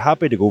 where they were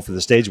happy to go for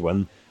the stage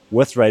win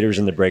with riders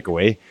in the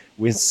breakaway.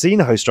 We've seen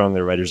how strong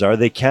their riders are.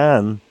 They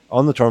can,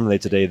 on the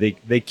Tourmalet today,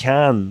 they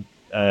can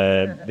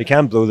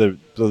blow the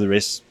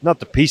race, not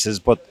to pieces,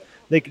 but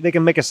they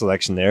can make a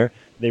selection there.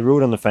 They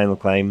rode on the final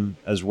climb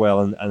as well,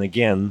 and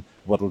again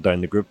whittled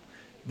down the group.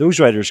 Those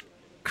riders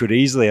could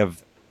easily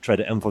have tried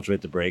to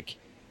infiltrate the break,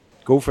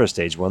 go for a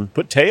stage one.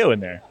 Put Teo in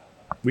there.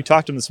 We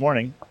talked to him this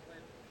morning.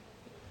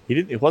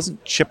 It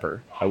wasn't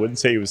chipper. I wouldn't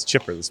say he was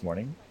chipper this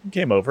morning. He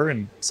came over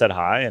and said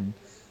hi, and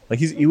like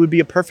he would be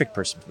a perfect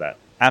person for that.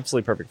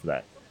 Absolutely perfect for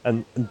that.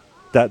 And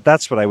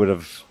that's what I would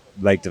have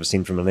liked to have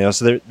seen from Ineos.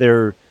 So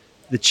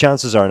the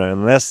chances are now,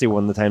 unless they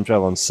won the time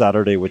trial on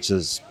Saturday, which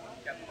is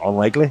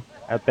unlikely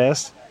at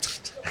best,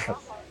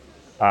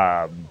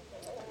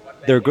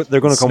 they're going to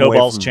come snowball's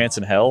away from, chance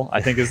in hell, I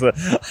think is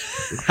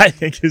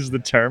the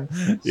term.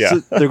 Yeah, so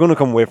they're going to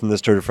come away from this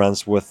Tour de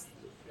France with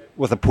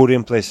a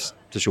podium place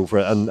to show for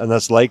it, and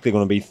that's likely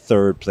going to be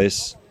 3rd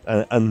place.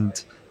 And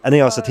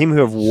Ineos, a team who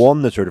have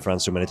won the Tour de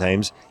France so many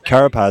times,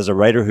 Carapaz, a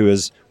rider who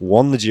has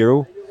won the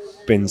Giro,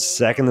 been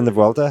 2nd in the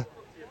Vuelta.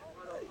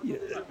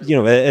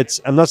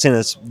 I'm not saying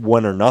it's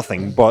win or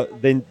nothing,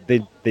 but they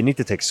need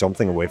to take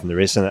something away from the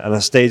race, and a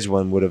stage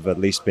one would have at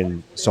least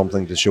been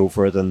something to show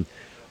for it. And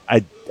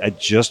I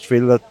just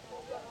feel that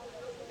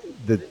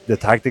the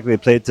tactic they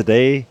played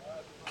today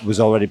was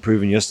already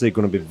proven yesterday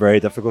going to be very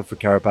difficult for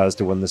Carapaz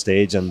to win the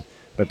stage, and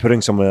by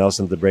putting someone else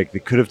into the break, they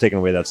could have taken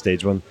away that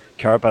stage one.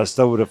 Carapaz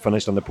still would have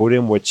finished on the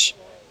podium, which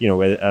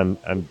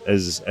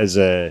is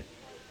a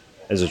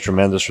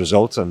tremendous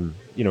result, and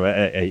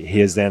he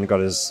has then got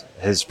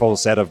his full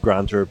set of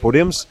Grand Tour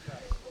podiums.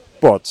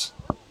 But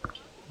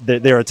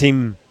they're a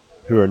team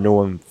who are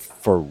known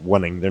for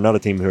winning. They're not a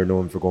team who are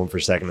known for going for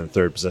 2nd and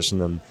 3rd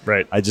position. And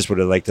right. I just would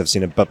have liked to have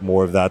seen a bit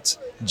more of that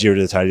Giro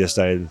d'Italia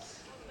style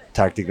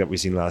tactic that we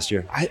seen last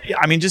year.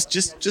 I mean,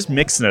 just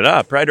mixing it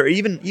up, right? Or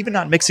even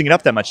not mixing it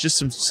up that much.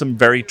 Just some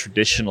very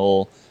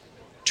traditional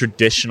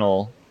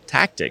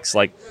tactics.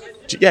 Like,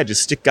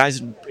 just stick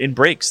guys in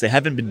breaks. They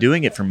haven't been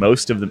doing it for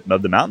most of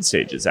the mountain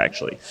stages,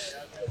 actually.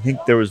 I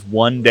think there was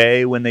one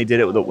day when they did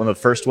it, when the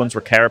first ones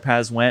where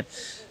Carapaz went.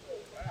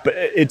 But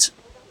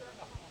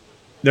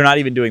they're not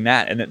even doing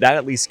that. And that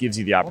at least gives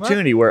you the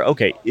opportunity where,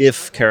 okay,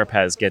 if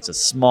Carapaz gets a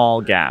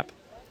small gap,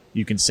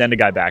 you can send a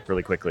guy back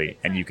really quickly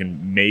and you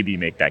can maybe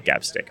make that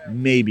gap stick.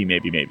 Maybe.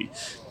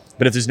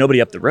 But if there's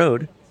nobody up the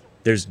road,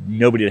 there's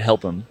nobody to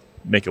help him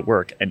make it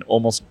work. And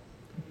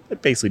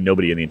basically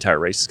nobody in the entire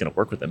race is going to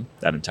work with him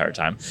that entire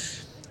time.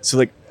 So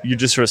like you're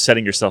just sort of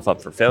setting yourself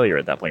up for failure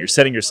at that point. You're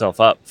setting yourself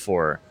up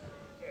for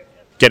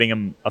getting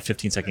him a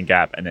 15-second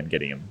gap and then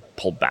getting him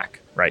pulled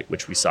back, right?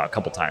 Which we saw a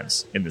couple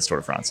times in this Tour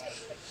de France.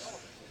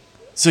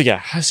 So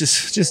yeah, I was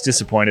just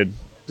disappointed.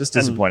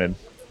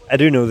 I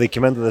do know they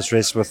came into this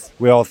race with,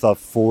 we all thought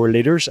 4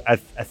 leaders. I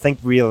think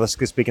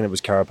realistically speaking, it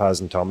was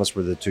Carapaz and Thomas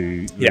were the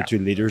two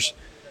leaders.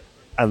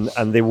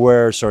 And they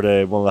were sort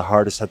of one of the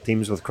hardest hit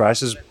teams with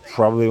crashes.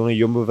 Probably only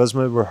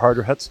Jumbo-Visma were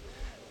harder hit.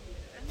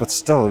 But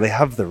still, they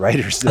have the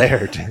riders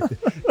there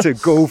to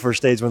go for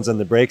stage wins in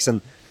the breaks.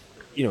 And,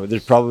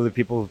 there's probably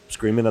people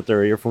screaming at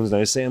their earphones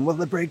now saying, well,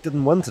 the break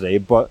didn't win today.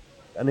 But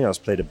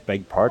Ineos played a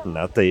big part in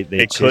that. They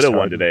could have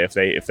won today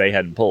if they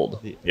hadn't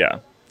pulled. Yeah,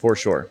 for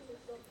sure.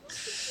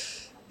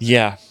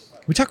 Yeah.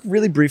 We talked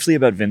really briefly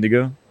about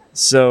Vindigo.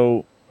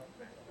 So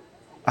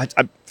I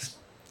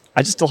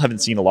just still haven't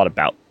seen a lot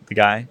about the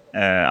guy.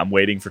 I'm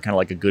waiting for kind of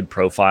like a good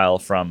profile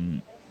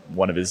from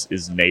one of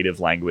his native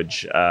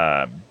language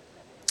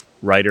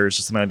writers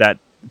or something like that.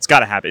 It's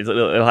got to happen.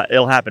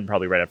 It'll happen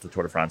probably right after the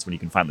Tour de France when you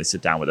can finally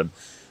sit down with him.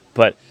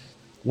 But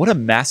what a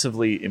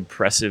massively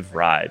impressive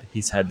ride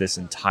he's had this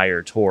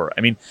entire tour.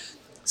 I mean,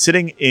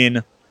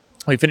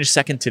 he finished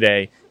second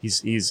today.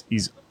 He's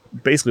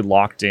basically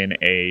locked in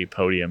a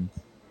podium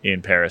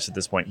in Paris at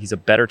this point. He's a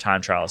better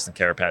time trialist than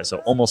Carapaz, so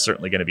almost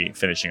certainly going to be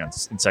finishing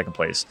in second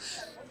place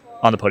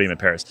on the podium in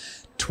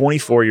Paris.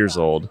 24 years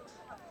old.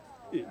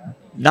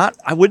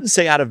 I wouldn't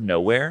say out of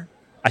nowhere.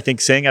 I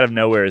think saying out of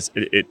nowhere is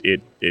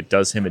it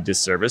does him a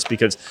disservice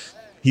because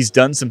he's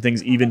done some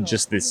things even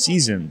just this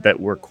season that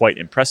were quite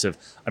impressive.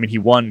 I mean, he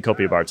won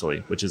Coppi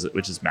Bartoli, which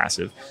is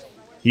massive.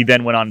 He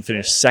then went on and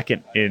finished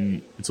second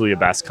in Italia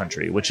Basque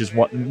Country, which is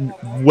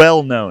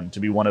well known to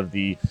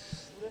be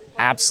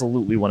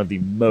absolutely one of the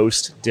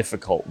most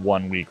difficult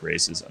 1 week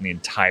races on the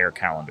entire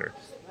calendar.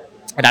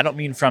 And I don't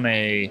mean from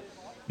the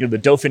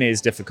Dauphiné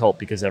is difficult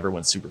because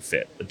everyone's super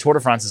fit. The Tour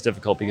de France is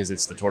difficult because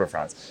it's the Tour de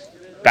France.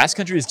 Basque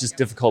Country is just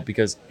difficult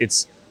because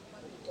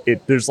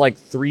there's like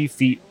 3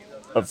 feet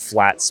of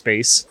flat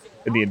space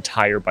in the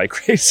entire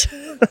bike race.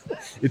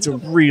 It's a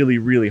really,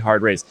 really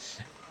hard race.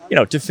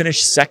 To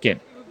finish second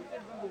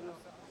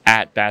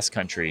at Basque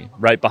Country,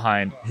 right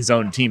behind his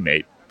own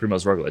teammate,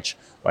 Primož Roglič.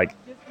 Like,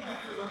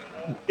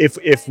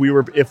 if we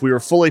were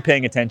fully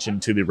paying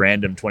attention to the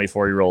random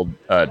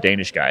 24-year-old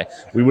Danish guy,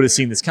 we would have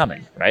seen this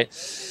coming, right?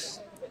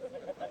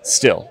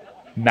 Still,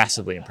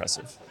 massively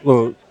impressive.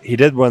 Well, he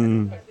did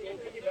win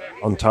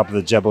on top of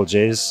the Jebel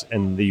Jays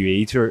in the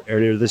UAE Tour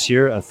earlier this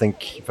year. I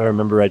think, if I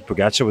remember right,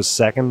 Pogačar was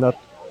second.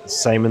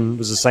 Simon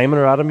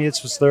or Adam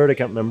Yates was third. I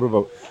can't remember,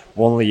 but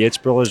one of the Yates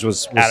brothers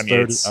was Adam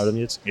third. Yates. Adam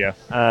Yates.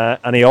 Yeah.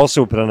 And he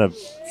also put in a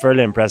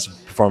fairly impressive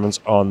performance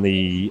on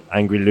the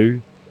Angry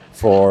Lou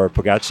for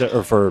Pogačar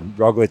or for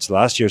Roglič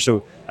last year.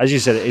 So, as you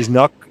said,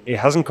 he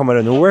hasn't come out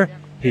of nowhere.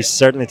 He's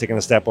certainly taken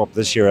a step up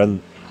this year,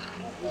 and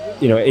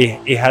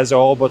he has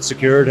all but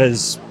secured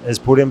his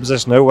podium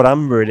position. Now, what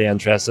I'm really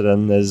interested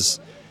in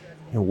is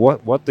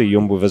what do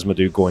Jumbo-Visma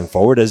do going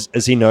forward? Is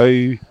he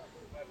now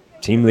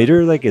team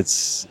leader? Like,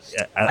 it's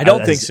I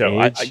don't think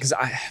so. Because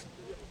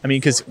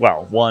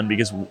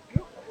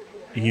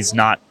he's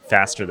not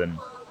faster than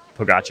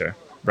Pogačar,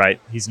 right?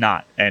 He's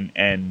not,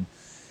 and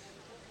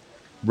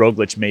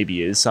Roglič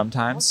maybe is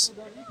sometimes,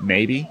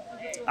 maybe.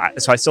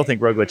 So I still think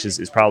Roglič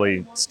is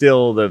probably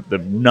still the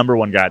number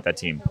one guy at that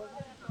team.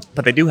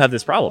 But they do have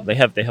this problem. They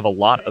have a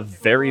lot of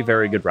very,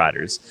 very good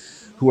riders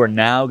who are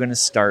now going to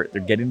start.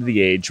 They're getting to the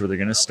age where they're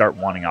going to start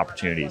wanting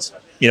opportunities.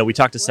 We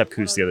talked to Sepp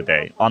Kuss the other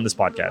day on this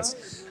podcast.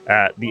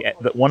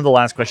 One of the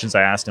last questions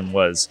I asked him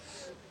was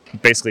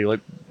basically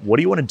like, what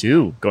do you want to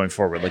do going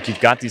forward? Like,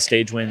 you've got these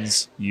stage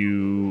wins.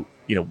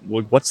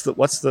 What's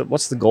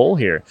the goal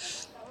here?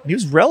 And he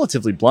was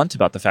relatively blunt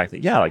about the fact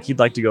that he'd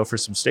like to go for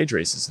some stage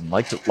races and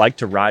like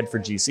to ride for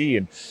GC,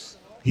 and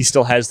he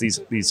still has these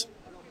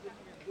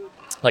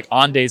like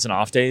on days and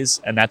off days,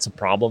 and that's a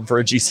problem for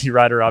a GC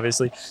rider.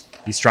 Obviously,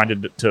 he's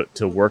trying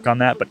to work on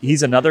that, but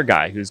he's another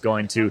guy who's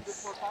going to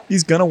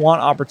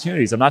want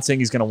opportunities. I'm not saying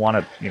he's going to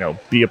want to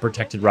be a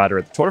protected rider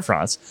at the Tour de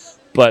France,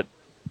 but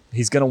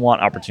he's going to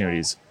want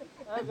opportunities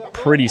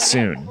pretty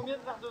soon.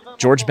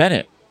 George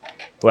Bennett,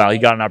 well, he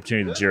got an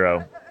opportunity at the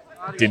Giro,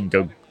 didn't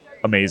go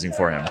amazing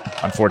for him,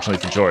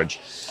 unfortunately for George.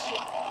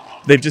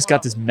 They've just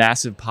got this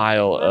massive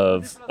pile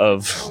of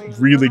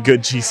really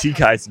good GC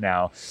guys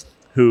now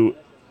who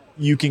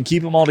you can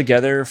keep them all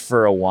together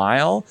for a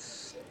while.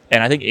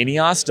 And I think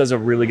Ineos does a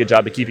really good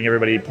job of keeping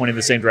everybody pointing in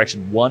the same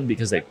direction. One,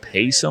 because they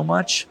pay so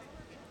much.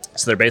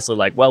 So they're basically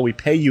like, well, we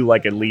pay you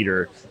like a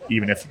leader,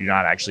 even if you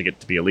not actually get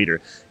to be a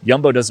leader.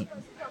 Jumbo doesn't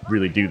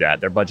really do that.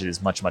 Their budget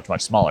is much, much,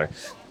 much smaller.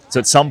 So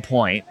at some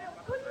point,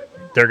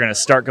 they're going to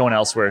start going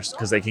elsewhere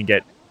because they can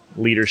get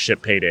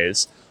leadership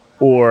paydays,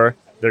 or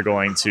they're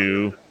going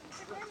to,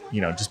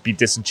 just be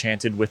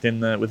disenchanted within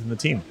the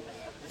team.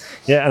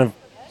 Yeah, and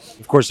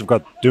of course they've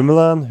got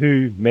Dumoulin,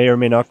 who may or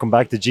may not come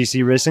back to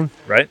GC Racing.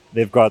 Right.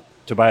 They've got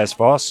Tobias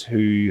Foss,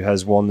 who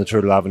has won the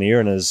Tour de l'Avenir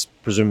and is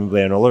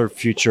presumably another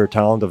future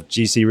talent of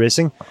GC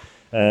Racing.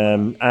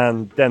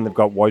 And then they've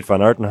got Wout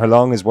van Aert. And how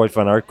long is Wout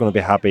van Aert going to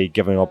be happy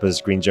giving up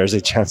his green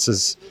jersey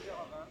chances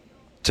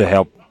to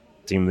help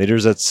team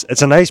leaders?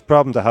 It's a nice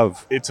problem to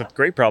have. It's a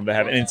great problem to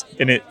have,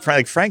 and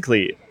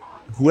frankly,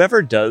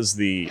 whoever does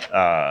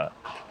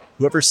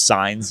whoever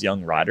signs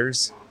young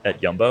riders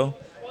at Jumbo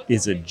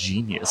is a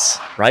genius,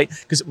 right?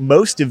 Because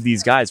most of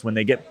these guys, when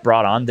they get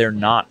brought on, they're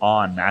not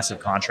on massive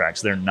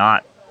contracts. They're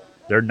not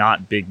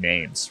big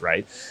names,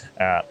 right?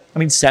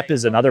 Sepp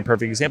is another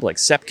perfect example. Like,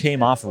 Sepp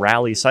came off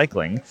rally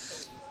cycling,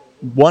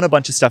 won a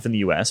bunch of stuff in the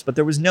US, but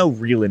there was no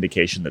real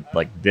indication that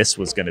like this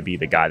was going to be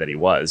the guy that he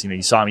was.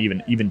 You saw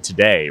him even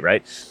today,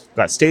 right?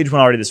 Got stage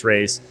one already this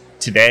race.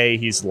 Today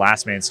he's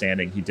last man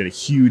standing. He did a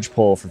huge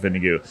pull for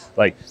Vingegaard.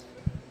 Like,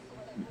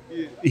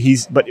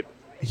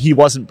 he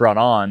wasn't brought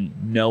on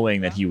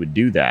knowing that he would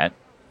do that.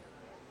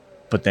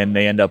 But then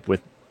they end up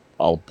with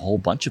a whole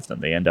bunch of them.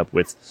 They end up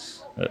with,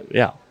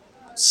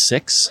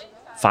 6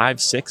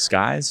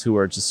 guys who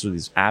are just sort of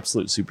these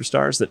absolute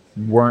superstars that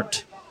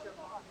weren't.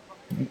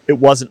 It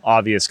wasn't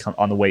obvious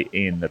on the way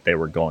in that they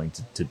were going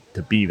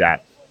to be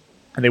that.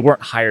 And they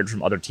weren't hired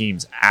from other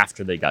teams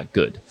after they got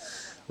good,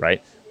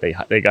 right?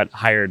 They got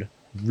hired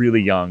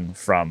really young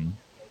from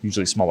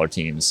usually smaller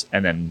teams,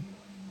 and then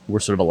were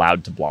sort of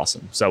allowed to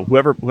blossom. So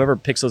whoever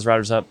picks those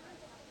riders up,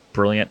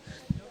 brilliant.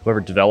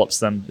 Whoever develops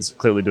them is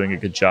clearly doing a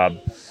good job.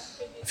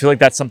 I feel like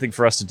that's something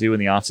for us to do in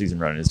the off-season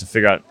run, is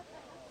to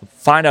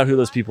find out who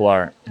those people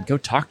are and go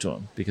talk to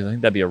them, because I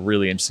think that'd be a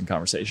really interesting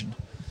conversation.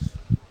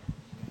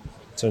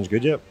 Sounds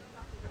good, yep.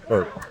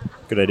 Or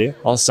good idea.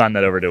 I'll sign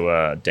that over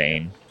to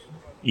Dane.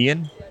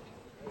 Ian?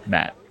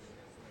 Matt.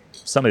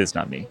 Somebody that's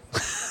not me.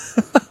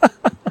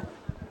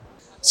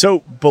 So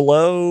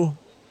below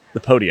the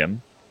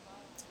podium,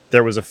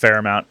 there was a fair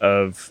amount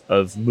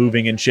of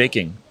moving and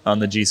shaking on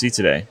the GC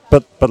today.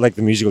 But like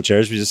the musical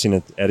chairs we just seen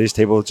at Eddie's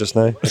table just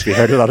now, if you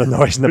heard a lot of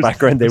noise in the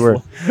background, they were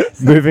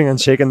moving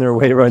and shaking their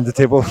way around the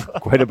table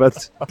quite a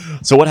bit.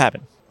 So what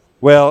happened?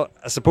 Well,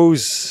 I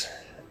suppose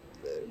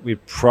we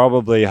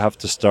probably have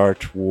to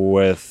start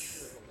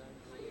with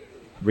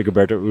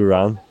Rigoberto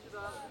Urán,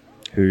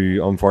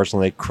 who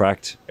unfortunately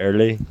cracked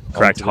early.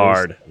 Cracked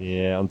hard.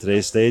 Yeah, on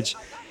today's stage.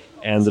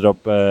 Ended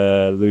up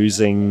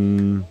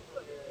losing...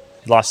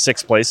 Lost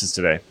 6 places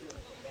today.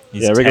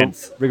 He's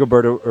 10th.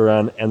 Rigoberto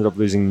Urán ended up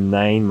losing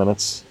 9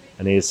 minutes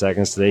and 8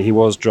 seconds today. He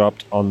was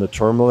dropped on the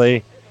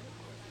Tourmalet,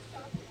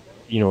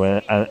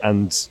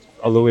 and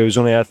although he was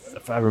only at,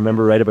 if I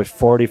remember right, about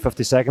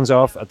 40-50 seconds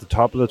off at the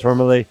top of the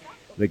Tourmalet,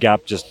 the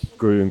gap just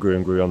grew and grew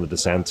and grew on the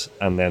descent,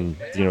 and then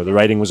the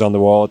writing was on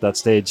the wall at that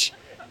stage.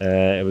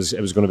 It was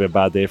going to be a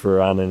bad day for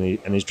Urán,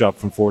 and he's dropped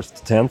from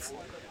 4th to 10th.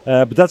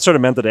 But that sort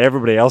of meant that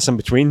everybody else in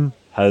between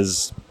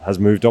has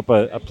moved up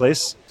a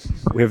place.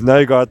 We have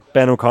now got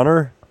Ben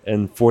O'Connor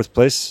in 4th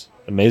place.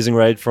 Amazing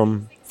ride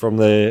from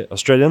the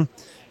Australian.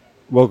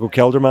 Wilco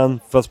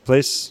Kelderman, 5th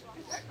place.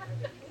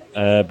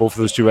 Both of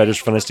those two riders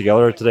finished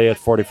together today at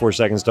 44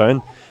 seconds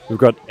down. We've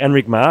got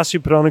Enric Mas, who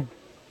put on a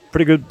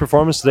pretty good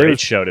performance today. Great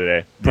show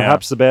today.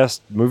 Perhaps the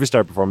best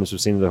Movistar performance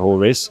we've seen in the whole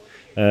race.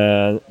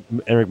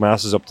 Enric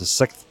Mas is up to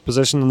 6th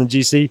position in the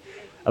GC.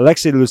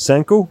 Alexei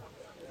Lutsenko,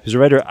 who's a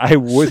rider I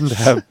wouldn't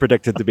have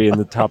predicted to be in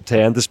the top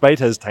 10, despite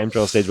his time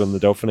trial stage win the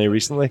Dauphiné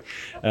recently,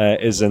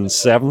 is in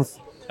 7th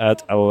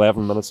at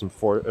 11 minutes and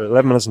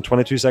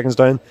 22 seconds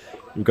down.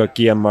 We've got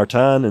Guillaume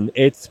Martin in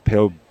 8th,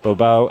 Pio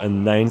Bilbao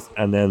in 9th,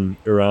 and then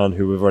Urán,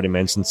 who we've already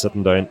mentioned,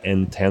 sitting down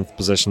in 10th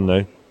position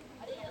now.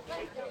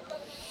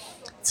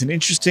 It's an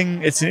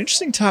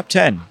interesting top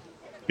 10.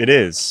 It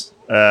is.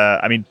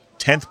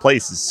 10th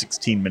place is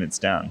 16 minutes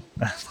down.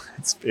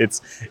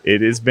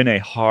 It has been a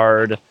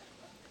hard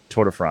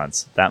Tour de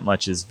France. That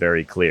much is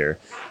very clear.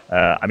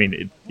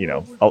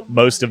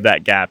 Most of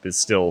that gap is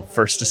still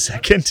first to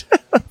second.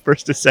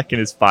 First to second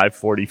is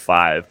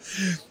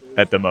 5:45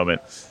 at the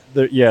moment.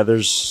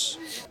 It's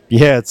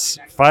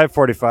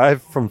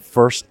 5:45 from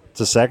first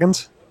to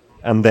second,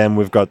 and then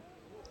we've got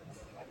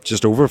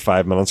just over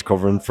 5 minutes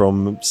covering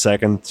from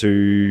second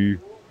to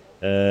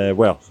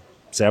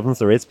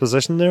 7th or 8th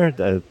position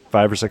there,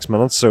 5 or 6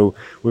 minutes. So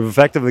we've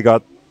effectively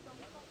got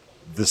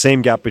the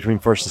same gap between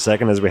first and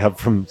second as we have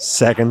from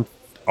second,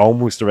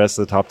 almost the rest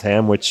of the top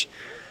 10, which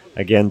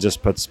again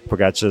just puts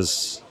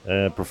Pogačar's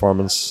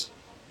performance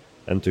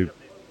into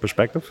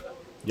perspective.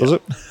 Does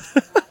it?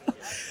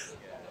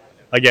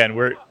 Again,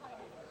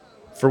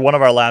 for one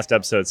of our last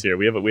episodes here,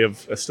 we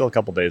have still a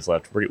couple days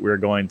left. We're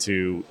going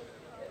to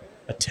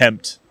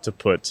attempt to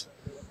put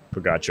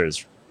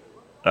Pogačar's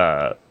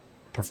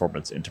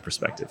performance into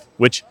perspective,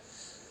 which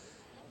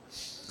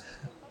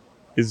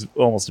is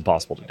almost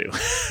impossible to do,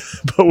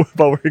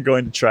 but we're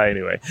going to try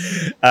anyway.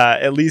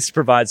 At least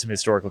provide some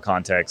historical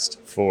context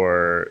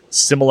for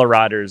similar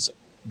riders,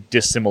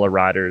 dissimilar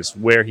riders,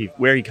 where he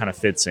kind of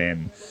fits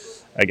in.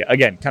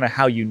 Again, kind of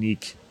how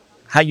unique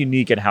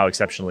and how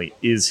exceptionally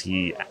is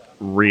he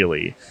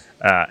really?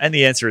 And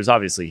the answer is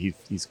obviously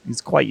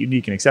he's quite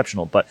unique and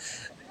exceptional. But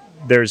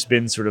there's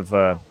been sort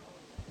of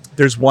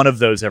there's one of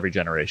those every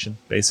generation,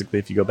 basically,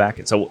 if you go back.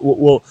 And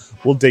so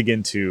we'll dig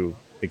into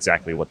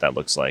exactly what that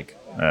looks like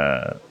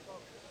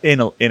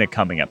in a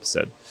coming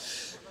episode.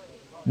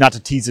 Not to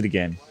tease it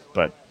again,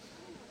 but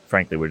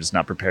frankly, we're just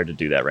not prepared to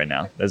do that right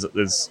now.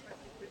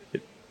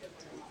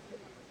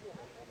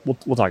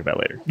 We'll talk about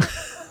it later.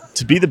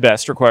 To be the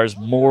best requires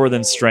more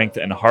than strength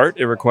and heart.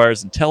 It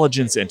requires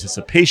intelligence,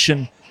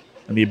 anticipation,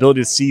 and the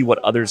ability to see what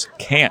others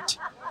can't.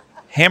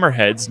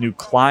 Hammerhead's new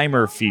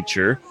climber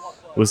feature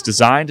was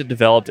designed and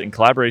developed in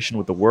collaboration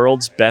with the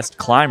world's best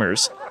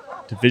climbers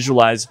to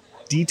visualize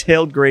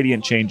detailed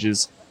gradient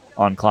changes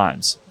on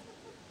climbs.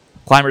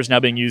 Climber is now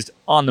being used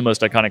on the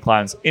most iconic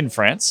climbs in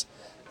France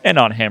and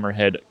on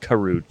Hammerhead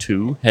Karoo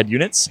 2 head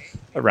units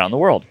around the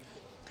world.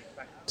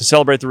 To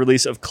celebrate the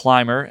release of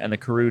Climber and the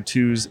Karoo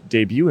 2's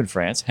debut in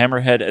France,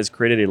 Hammerhead has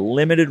created a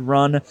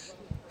limited-run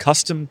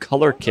custom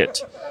color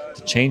kit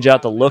to change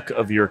out the look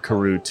of your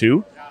Karoo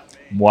 2,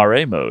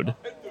 Moiré mode.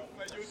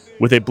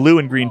 With a blue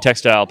and green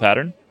textile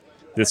pattern,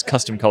 this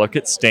custom color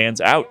kit stands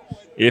out.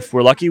 If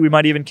we're lucky, we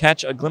might even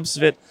catch a glimpse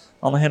of it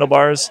on the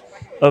handlebars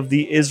of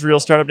the Israel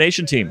Startup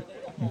Nation team,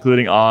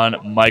 including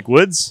on Mike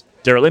Woods,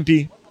 Daryl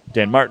Impey,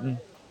 Dan Martin,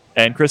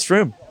 and Chris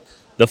Froome.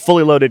 The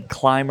fully loaded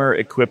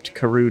Climber-equipped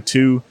Karoo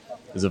 2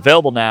 is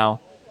available now,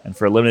 and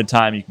for a limited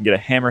time, you can get a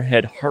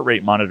Hammerhead heart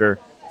rate monitor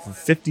for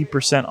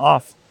 50%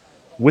 off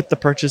with the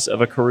purchase of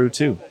a Karoo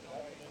 2.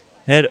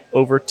 Head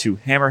over to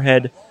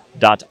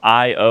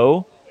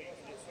hammerhead.io.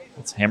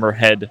 That's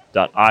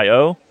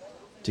hammerhead.io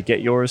to get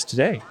yours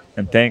today.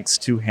 And thanks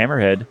to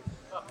Hammerhead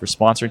for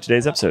sponsoring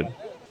today's episode.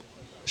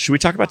 Should we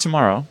talk about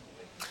tomorrow?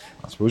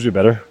 I suppose we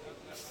better.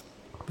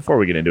 Before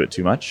we get into it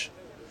too much,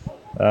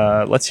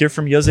 let's hear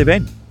from Jose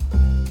Bain.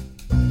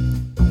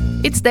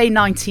 It's day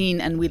 19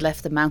 and we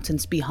left the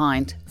mountains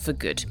behind for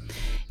good.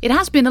 It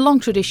has been a long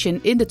tradition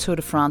in the Tour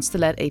de France to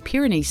let a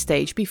Pyrenees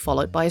stage be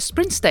followed by a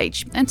sprint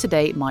stage, and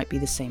today it might be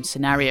the same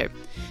scenario,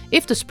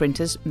 if the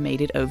sprinters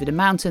made it over the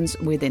mountains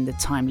within the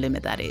time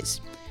limit, that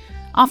is.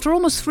 After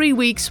almost 3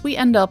 weeks, we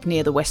end up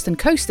near the western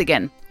coast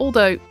again,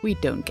 although we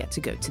don't get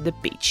to go to the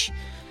beach.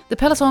 The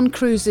peloton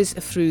cruises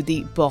through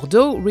the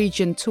Bordeaux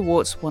region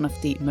towards one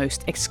of the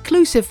most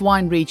exclusive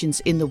wine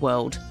regions in the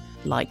world,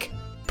 like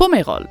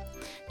Pomerol,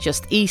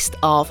 just east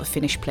of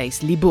Finnish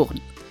place Libourne.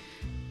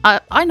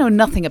 I know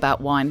nothing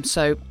about wine,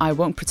 so I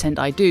won't pretend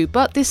I do,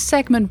 but this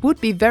segment would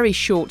be very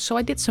short, so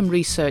I did some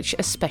research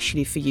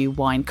especially for you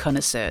wine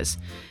connoisseurs,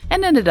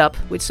 and ended up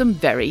with some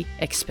very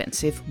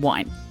expensive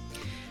wine.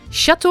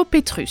 Château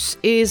Pétrus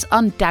is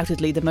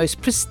undoubtedly the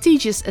most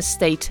prestigious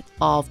estate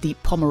of the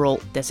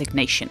Pomerol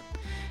designation.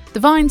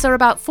 The vines are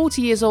about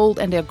 40 years old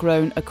and they're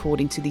grown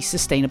according to the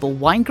sustainable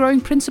wine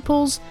growing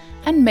principles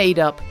and made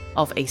up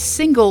of a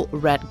single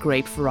red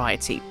grape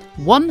variety,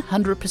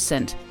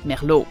 100%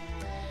 Merlot.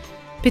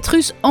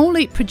 Pétrus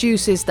only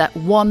produces that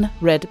one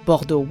red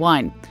Bordeaux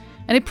wine,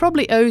 and it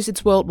probably owes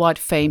its worldwide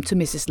fame to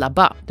Mrs.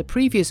 Labat, the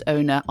previous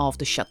owner of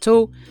the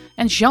chateau,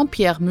 and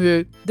Jean-Pierre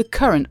Moueux, the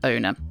current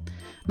owner.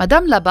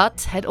 Madame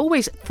Labat had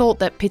always thought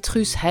that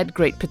Pétrus had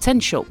great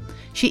potential.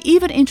 She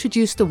even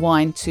introduced the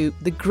wine to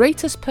the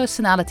greatest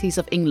personalities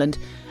of England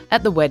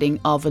at the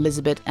wedding of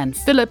Elizabeth and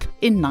Philip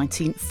in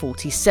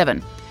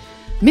 1947.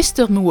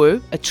 Mr.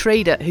 Moueux, a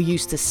trader who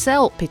used to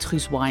sell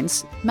Pétrus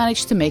wines,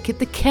 managed to make it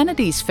the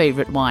Kennedys'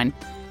 favourite wine,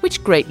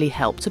 which greatly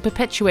helped to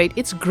perpetuate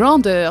its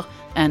grandeur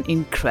and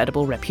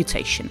incredible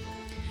reputation.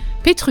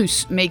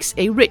 Pétrus makes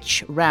a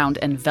rich, round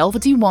and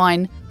velvety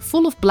wine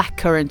full of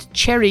blackcurrant,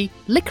 cherry,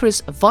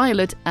 licorice,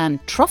 violet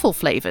and truffle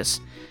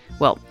flavours.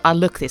 Well, I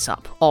looked this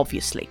up,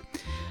 obviously.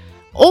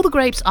 All the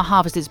grapes are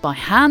harvested by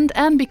hand,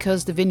 and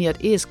because the vineyard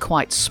is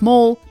quite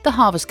small, the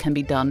harvest can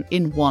be done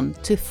in 1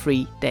 to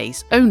 3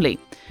 days only.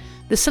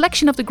 The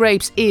selection of the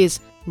grapes is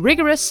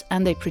rigorous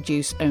and they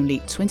produce only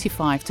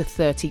 25 to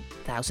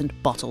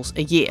 30,000 bottles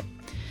a year.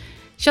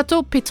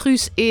 Château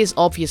Pétrus is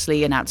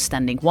obviously an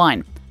outstanding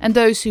wine, and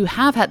those who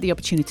have had the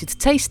opportunity to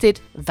taste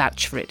it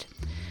vouch for it.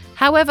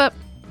 However,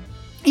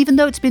 even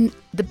though it's been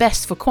the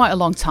best for quite a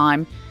long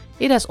time,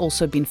 it has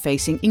also been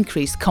facing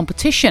increased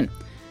competition.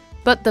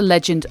 But the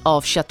legend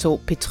of Château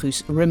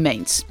Pétrus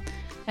remains.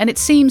 And it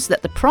seems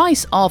that the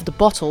price of the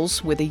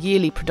bottles, with a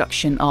yearly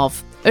production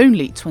of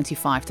only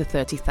 25 to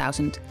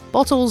 30,000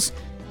 bottles,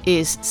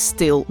 is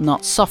still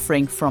not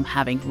suffering from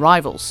having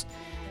rivals.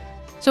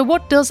 So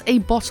what does a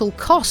bottle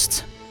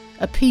cost?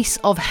 A piece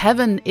of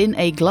heaven in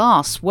a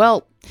glass?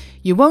 Well,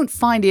 you won't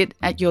find it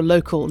at your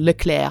local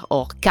Leclerc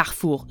or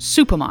Carrefour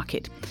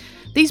supermarket.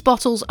 These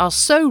bottles are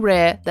so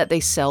rare that they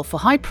sell for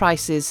high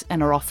prices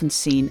and are often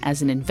seen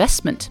as an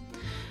investment.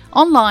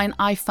 Online,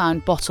 I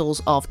found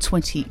bottles of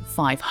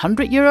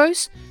 2,500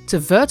 euros to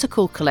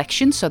vertical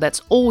collection, so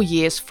that's all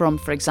years from,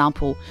 for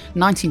example,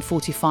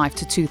 1945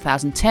 to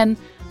 2010,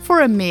 for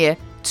a mere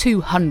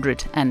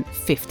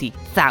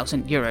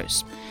 250,000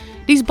 euros.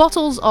 These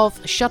bottles of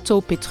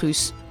Chateau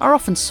Petrus are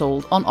often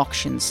sold on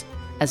auctions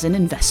as an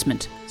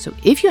investment. So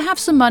if you have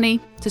some money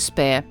to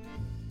spare,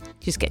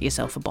 just get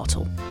yourself a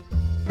bottle.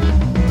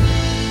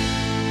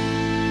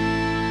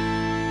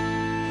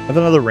 I have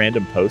another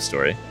random Poe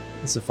story.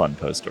 This is a fun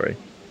Poe story.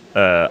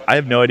 I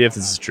have no idea if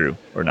this is true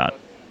or not.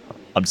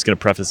 I'm just going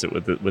to preface it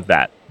with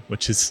that,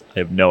 which is I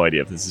have no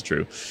idea if this is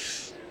true.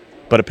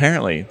 But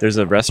apparently, there's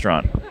a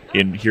restaurant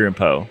here in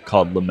Poe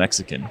called Le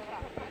Mexican,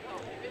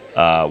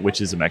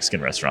 which is a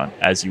Mexican restaurant,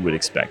 as you would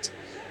expect.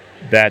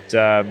 That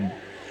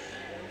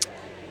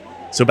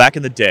so back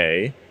in the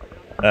day,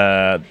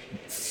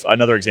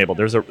 another example.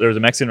 There's a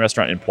Mexican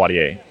restaurant in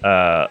Poitiers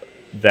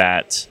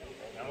that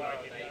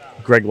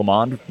Greg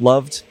LeMond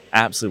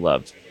absolutely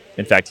loved.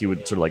 In fact, he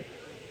would sort of like.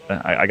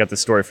 I got this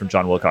story from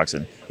John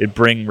Wilcoxon. It'd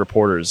bring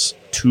reporters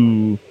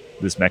to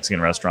this Mexican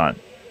restaurant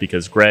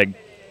because Greg,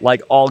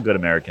 like all good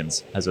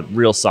Americans, has a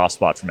real soft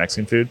spot for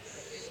Mexican food.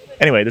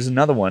 Anyway, there's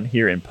another one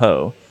here in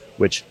Poe,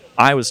 which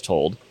I was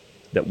told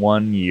that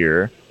one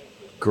year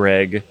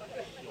Greg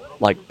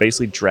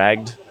basically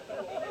dragged,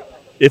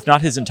 if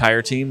not his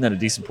entire team, then a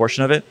decent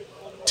portion of it,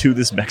 to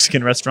this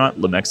Mexican restaurant,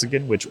 Le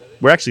Mexican, which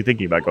we're actually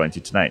thinking about going to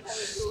tonight.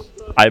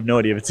 I have no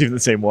idea if it's even the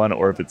same one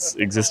or if it's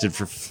existed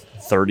for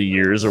 30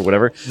 years or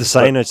whatever. The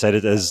sign outside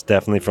it is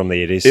definitely from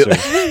the 80s. So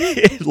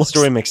the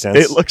story makes sense.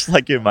 It looks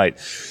like it might.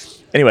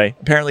 Anyway,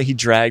 apparently he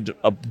dragged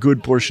a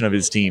good portion of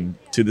his team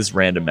to this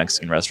random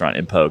Mexican restaurant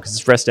in Poe because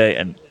it's rest day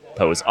and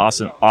Poe is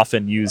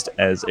often used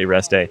as a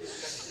rest day.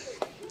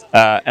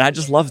 And I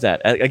just love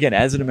that. Again,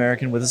 as an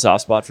American with a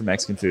soft spot for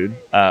Mexican food,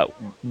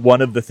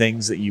 one of the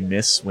things that you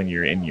miss when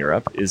you're in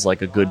Europe is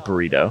like a good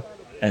burrito.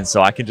 And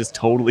so I can just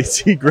totally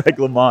see Greg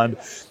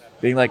LeMond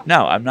being like,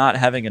 no, I'm not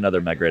having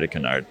another Margrethe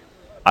Canard.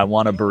 I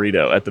want a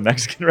burrito at the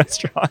Mexican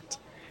restaurant.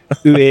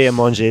 Où est à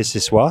manger ce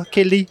soir,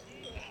 Kelly?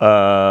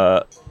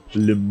 Le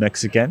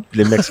Mexican.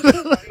 Le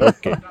Mexican.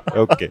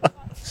 Okay.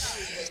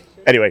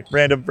 Anyway,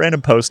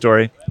 random Poe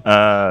story.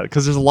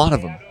 Because there's a lot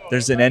of them.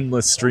 There's an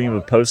endless stream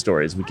of Poe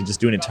stories. We could just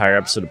do an entire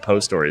episode of Poe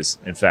stories.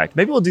 In fact,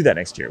 maybe we'll do that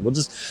next year. We'll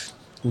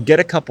get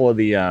a couple of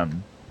the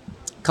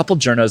couple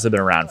journos that have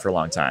been around for a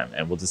long time,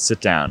 and we'll just sit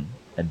down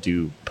and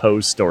do Poe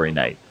story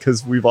night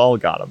because we've all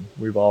got them.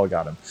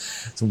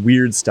 Some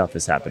weird stuff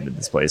has happened in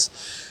this place.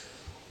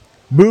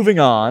 Moving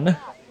on,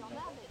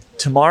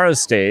 tomorrow's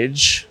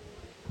stage,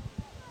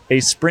 a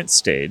sprint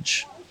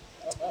stage,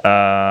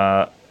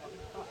 a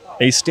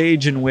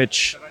stage in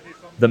which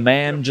the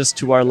man just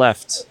to our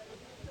left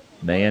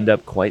may end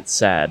up quite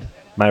sad.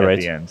 My at right.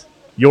 the end.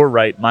 Your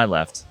right, my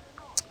left.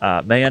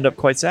 May end up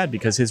quite sad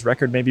because his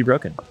record may be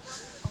broken.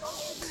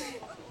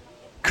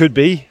 Could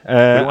be. We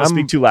don't want to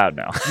speak too loud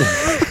now.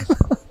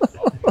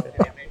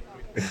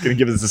 It's going to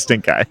give us a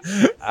stink eye.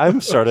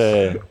 I'm sort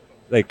of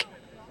like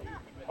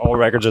all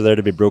records are there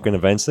to be broken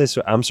eventually,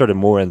 so I'm sort of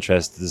more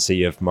interested to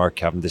see if Mark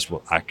Cavendish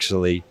will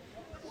actually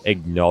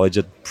acknowledge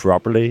it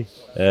properly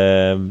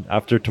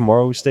after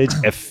tomorrow's stage,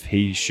 if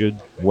he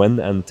should win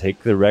and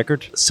take the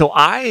record. So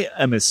I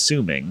am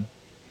assuming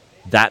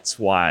that's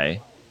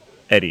why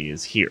Eddie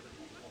is here.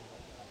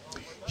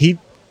 He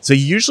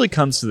usually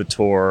comes to the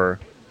tour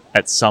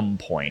at some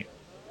point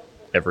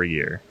every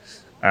year.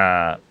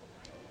 But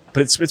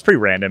it's pretty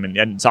random, and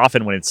it's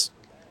often when it's,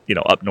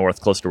 up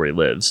north, close to where he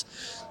lives.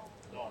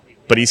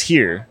 But he's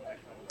here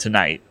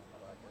tonight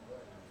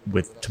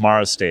with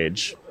tomorrow's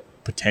stage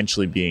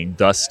potentially being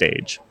the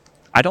stage.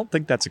 I don't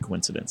think that's a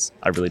coincidence.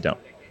 I really don't.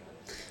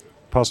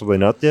 Possibly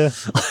not, yeah.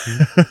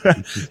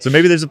 So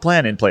maybe there's a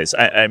plan in place.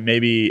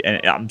 Maybe,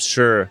 and I'm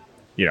sure,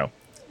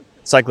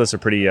 cyclists are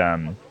pretty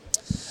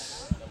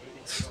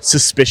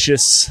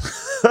suspicious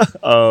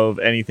of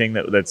anything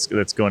that's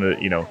going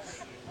to,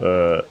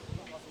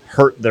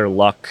 hurt their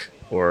luck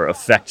or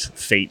affect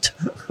fate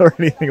or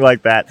anything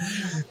like that.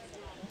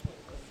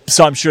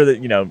 So I'm sure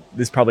that,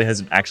 this probably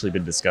hasn't actually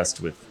been discussed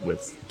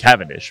with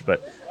Cavendish,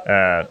 but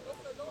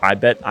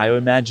I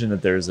imagine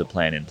that there's a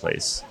plan in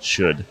place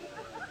should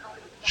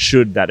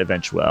that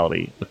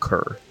eventuality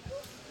occur.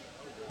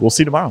 We'll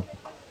see tomorrow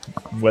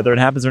whether it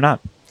happens or not.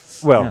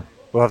 Well, Yeah.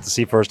 We'll have to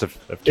see first if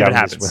If it Cavendish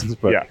happens. wins.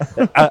 But Yeah.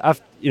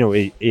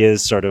 he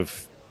is sort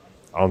of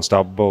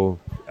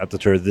unstoppable at the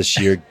Tour this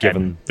year,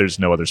 given And there's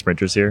no other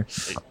sprinters here.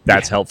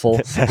 That's helpful.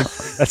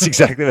 that's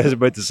exactly what I was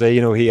about to say.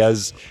 He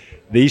has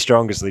the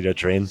strongest leader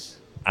train,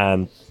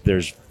 and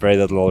there's very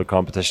little other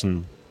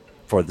competition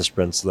for the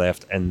sprints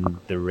left in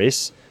the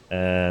race.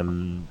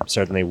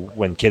 Certainly,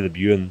 when Caleb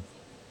Ewan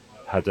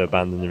had to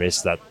abandon the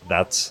race, that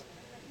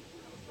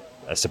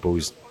I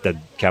suppose did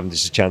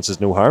Cavendish's chances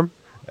no harm.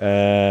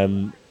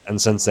 And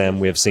since then,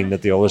 we have seen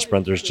that the other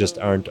sprinters just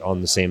aren't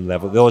on the same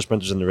level. The other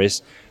sprinters in the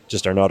race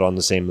just are not on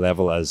the same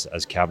level as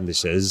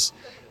Cavendish is.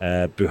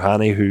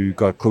 Buhani, who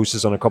got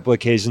closest on a couple of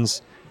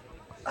occasions,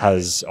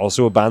 has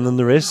also abandoned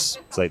the race.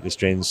 Slightly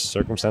strange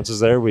circumstances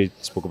there. We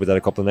spoke about that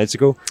a couple of nights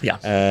ago.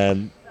 Yeah.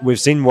 We've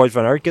seen Wout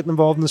van Aert getting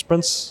involved in the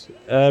sprints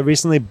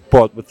recently,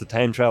 but with the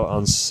time trial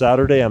on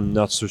Saturday, I'm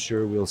not so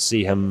sure we'll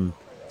see him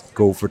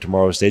go for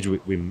tomorrow's stage.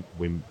 We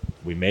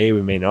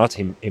may not.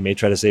 He may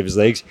try to save his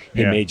legs.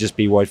 He may just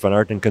be Wout van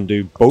Aert and can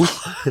do both.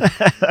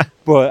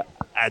 But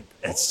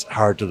it's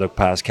hard to look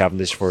past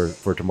Cavendish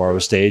for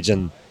tomorrow's stage.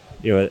 And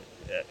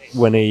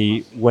when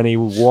he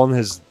won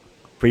his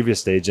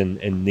previous stage in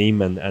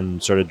Nîmes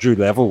and sort of drew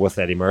level with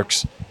Eddie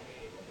Merckx,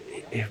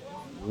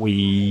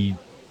 we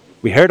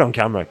heard on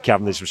camera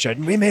Cavendish was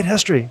shouting, "We made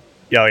history."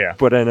 Oh yeah.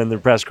 But then in the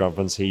press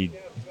conference, he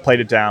played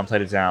it down.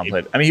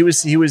 I mean, he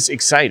was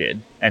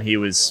excited, and he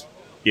was,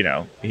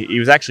 he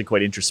was actually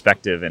quite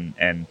introspective,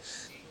 and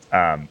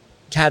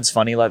Cad's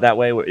funny like that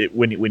way.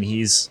 When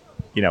he's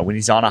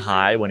on a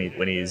high, when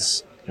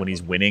he's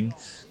winning,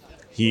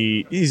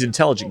 he's an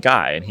intelligent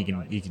guy, and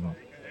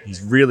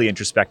he's really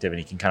introspective, and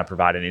he can kind of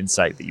provide an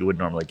insight that you would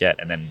normally get.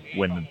 And then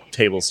when the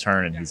tables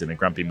turn and he's in a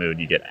grumpy mood,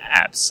 you get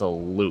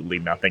absolutely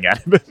nothing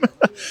out of him.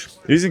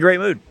 He's in a great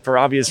mood for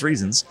obvious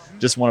reasons.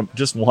 Just want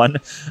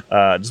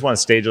to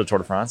stage the Tour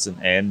de France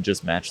and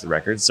just match the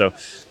record. So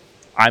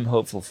I'm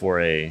hopeful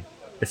for a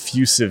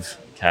effusive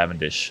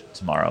Cavendish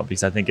tomorrow,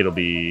 because I think it'll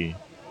be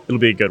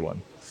a good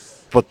one.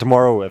 But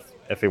tomorrow,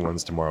 if he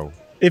wins tomorrow,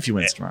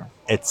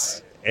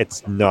 it's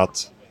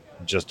not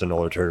just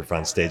another Tour de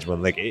France stage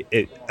win. Like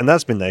and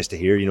that's been nice to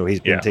hear.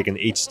 He's been taking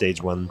each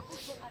stage win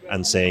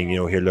and saying,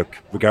 here, look,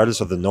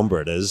 regardless of the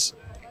number it is,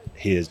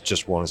 he has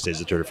just won a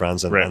stage of Tour de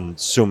France, and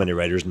so many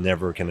riders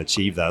never can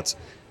achieve that.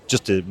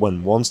 Just to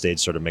win one stage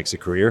sort of makes a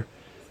career,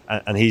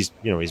 and he's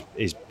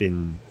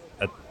been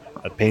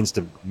at pains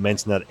to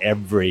mention that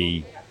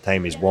every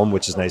time he's won,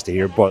 which is nice to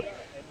hear. But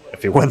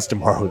if he wins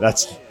tomorrow,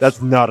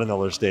 that's not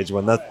another stage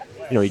win. That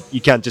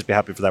you can't just be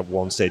happy for that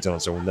one stage on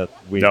its own. That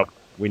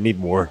we need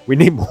more. We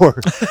need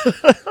more.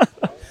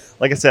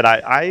 Like I said,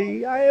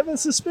 I have a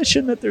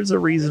suspicion that there's a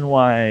reason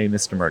why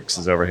Mr. Merckx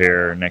is over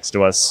here next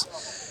to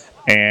us,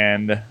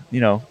 and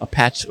a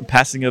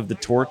passing of the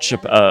torch,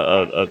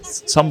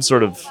 some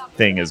sort of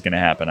thing is going to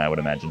happen. I would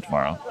imagine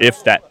tomorrow,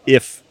 if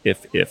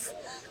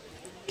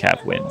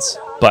Cav wins,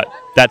 but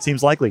that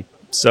seems likely.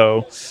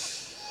 So,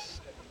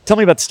 tell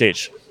me about the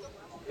stage.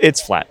 It's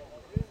flat.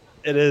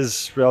 It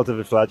is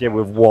relatively flat. Yeah,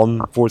 we've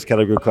one fourth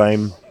category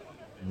climb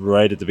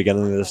right at the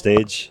beginning of the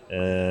stage.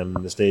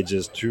 The stage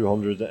is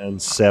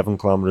 207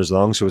 kilometers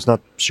long, so it's not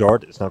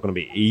short. It's not going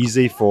to be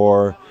easy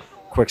for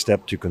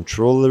Quick-Step to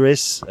control the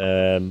race.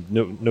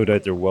 No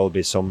doubt there will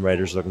be some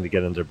riders looking to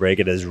get into a break.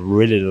 It is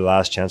really the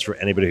last chance for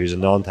anybody who's a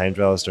non-time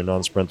trialist or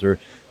non-sprinter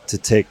to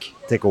take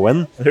a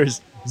win.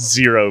 There's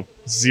zero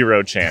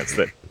chance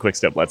that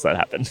Quick-Step lets that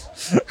happen.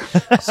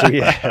 So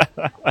yeah,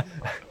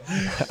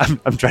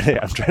 I'm trying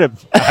to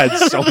add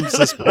some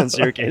suspense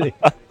here, Katie.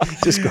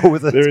 Just go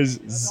with it.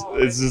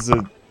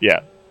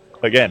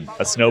 Again,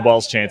 a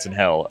snowball's chance in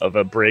hell of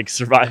a break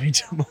surviving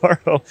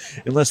tomorrow,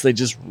 unless they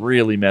just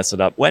really mess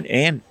it up.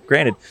 And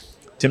granted,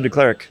 Tim de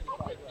Klerk,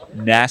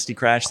 nasty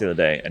crash the other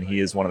day, and he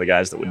is one of the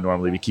guys that would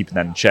normally be keeping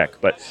that in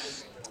check. But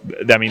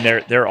I mean,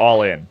 they're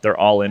all in. They're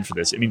all in for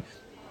this. I mean,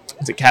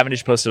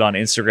 Cavendish posted on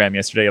Instagram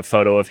yesterday a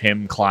photo of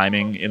him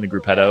climbing in the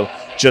Gruppetto,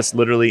 just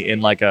literally in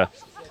like a.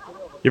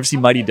 You ever see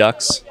Mighty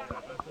Ducks?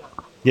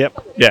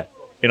 Yep. Yeah.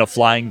 In a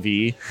flying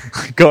V,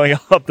 going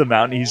up the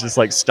mountain. He's just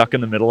like stuck in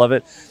the middle of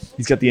it.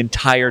 He's got the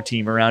entire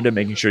team around him,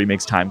 making sure he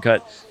makes time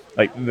cut.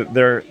 Like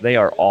they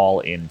are all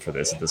in for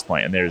this at this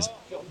point, and there's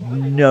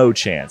zero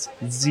chance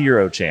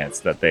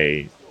that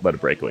they let a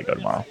breakaway go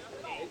tomorrow.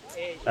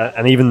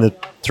 And even the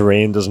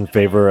terrain doesn't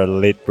favor a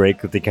late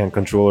break that they can't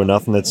control or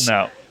nothing.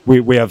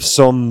 We have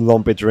some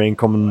lumpy terrain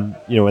coming,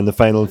 in the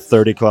final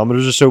 30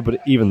 kilometers or so, but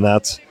even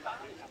that,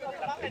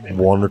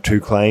 one or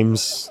two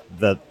climbs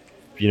that,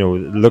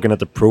 looking at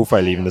the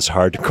profile, even it's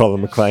hard to call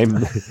them a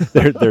climb.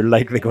 they're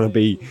likely going to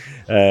be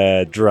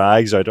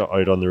drags out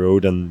on the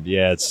road, and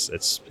yeah, it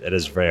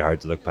is very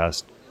hard to look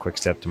past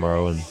Quick-Step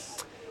tomorrow, and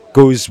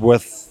goes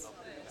with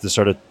the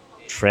sort of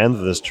trend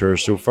of this tour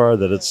so far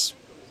that it's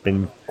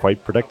been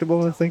quite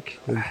predictable, I think.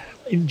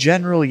 In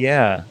general,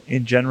 yeah.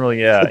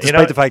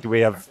 Despite the fact that we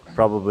have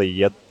probably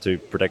yet to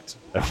predict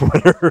a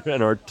winner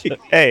in our team.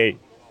 Hey,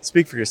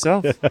 speak for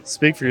yourself.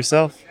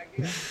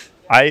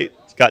 I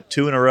got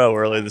 2 in a row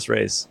early this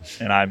race,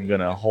 and I'm going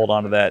to hold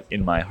on to that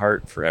in my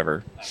heart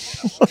forever.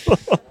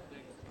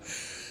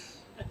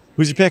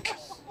 Who's your pick?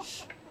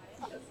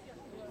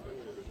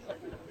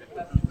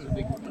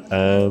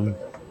 Let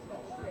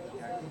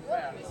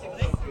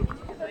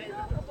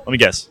me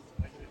guess.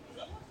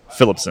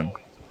 Philipsen.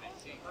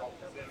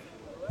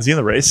 Is he in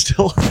the race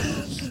still?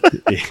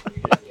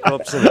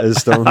 Philipsen is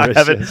still in the race.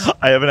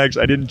 I haven't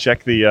actually. I didn't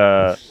check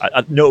the.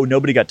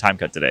 Nobody got time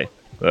cut today,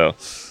 so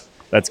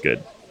that's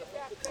good.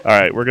 All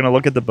right, we're gonna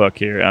look at the book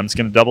here. I'm just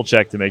gonna double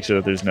check to make sure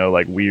that there's no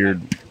like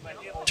weird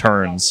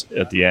turns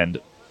at the end.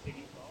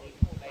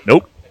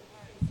 Nope.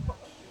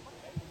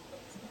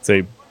 It's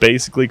a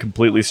basically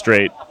completely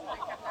straight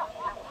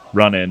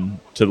run in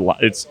to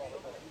it's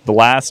the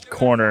last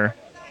corner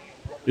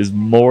is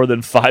more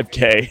than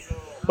 5K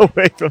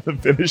away from the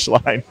finish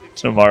line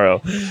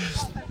tomorrow.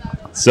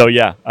 So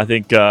yeah, I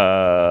think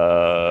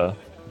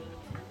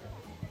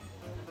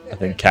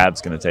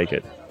Cab's going to take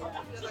it.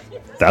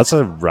 That's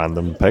a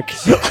random pick.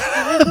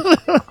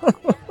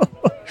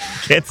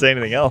 Can't say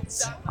anything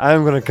else.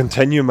 I'm going to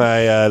continue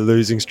my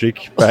losing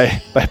streak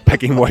by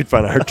picking Wout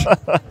van Aert.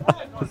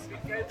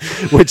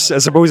 Which I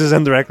suppose is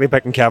indirectly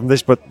picking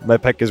Cavendish, but my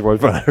pick is Wout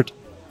van Aert.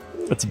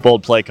 That's a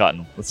bold play,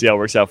 Cotton. Let's see how it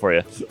works out for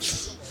you.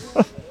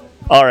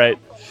 All right.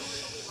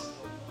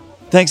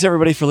 Thanks,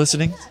 everybody, for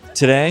listening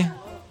today.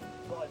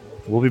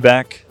 We'll be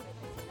back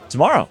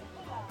tomorrow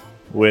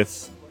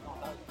with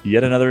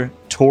yet another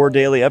Tour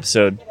Daily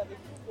episode.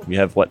 We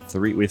have,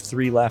 three? We have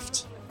 3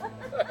 left.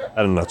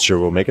 I'm not sure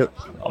we'll make it.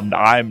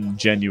 I'm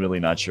genuinely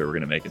not sure we're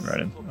going to make it,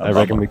 Brennan. I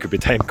reckon we could be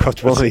time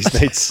cut one of these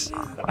nights.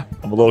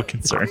 I'm a little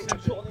concerned.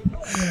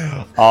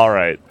 All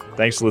right.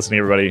 Thanks for listening,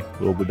 everybody.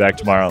 We'll be back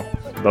tomorrow.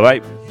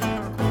 Bye-bye.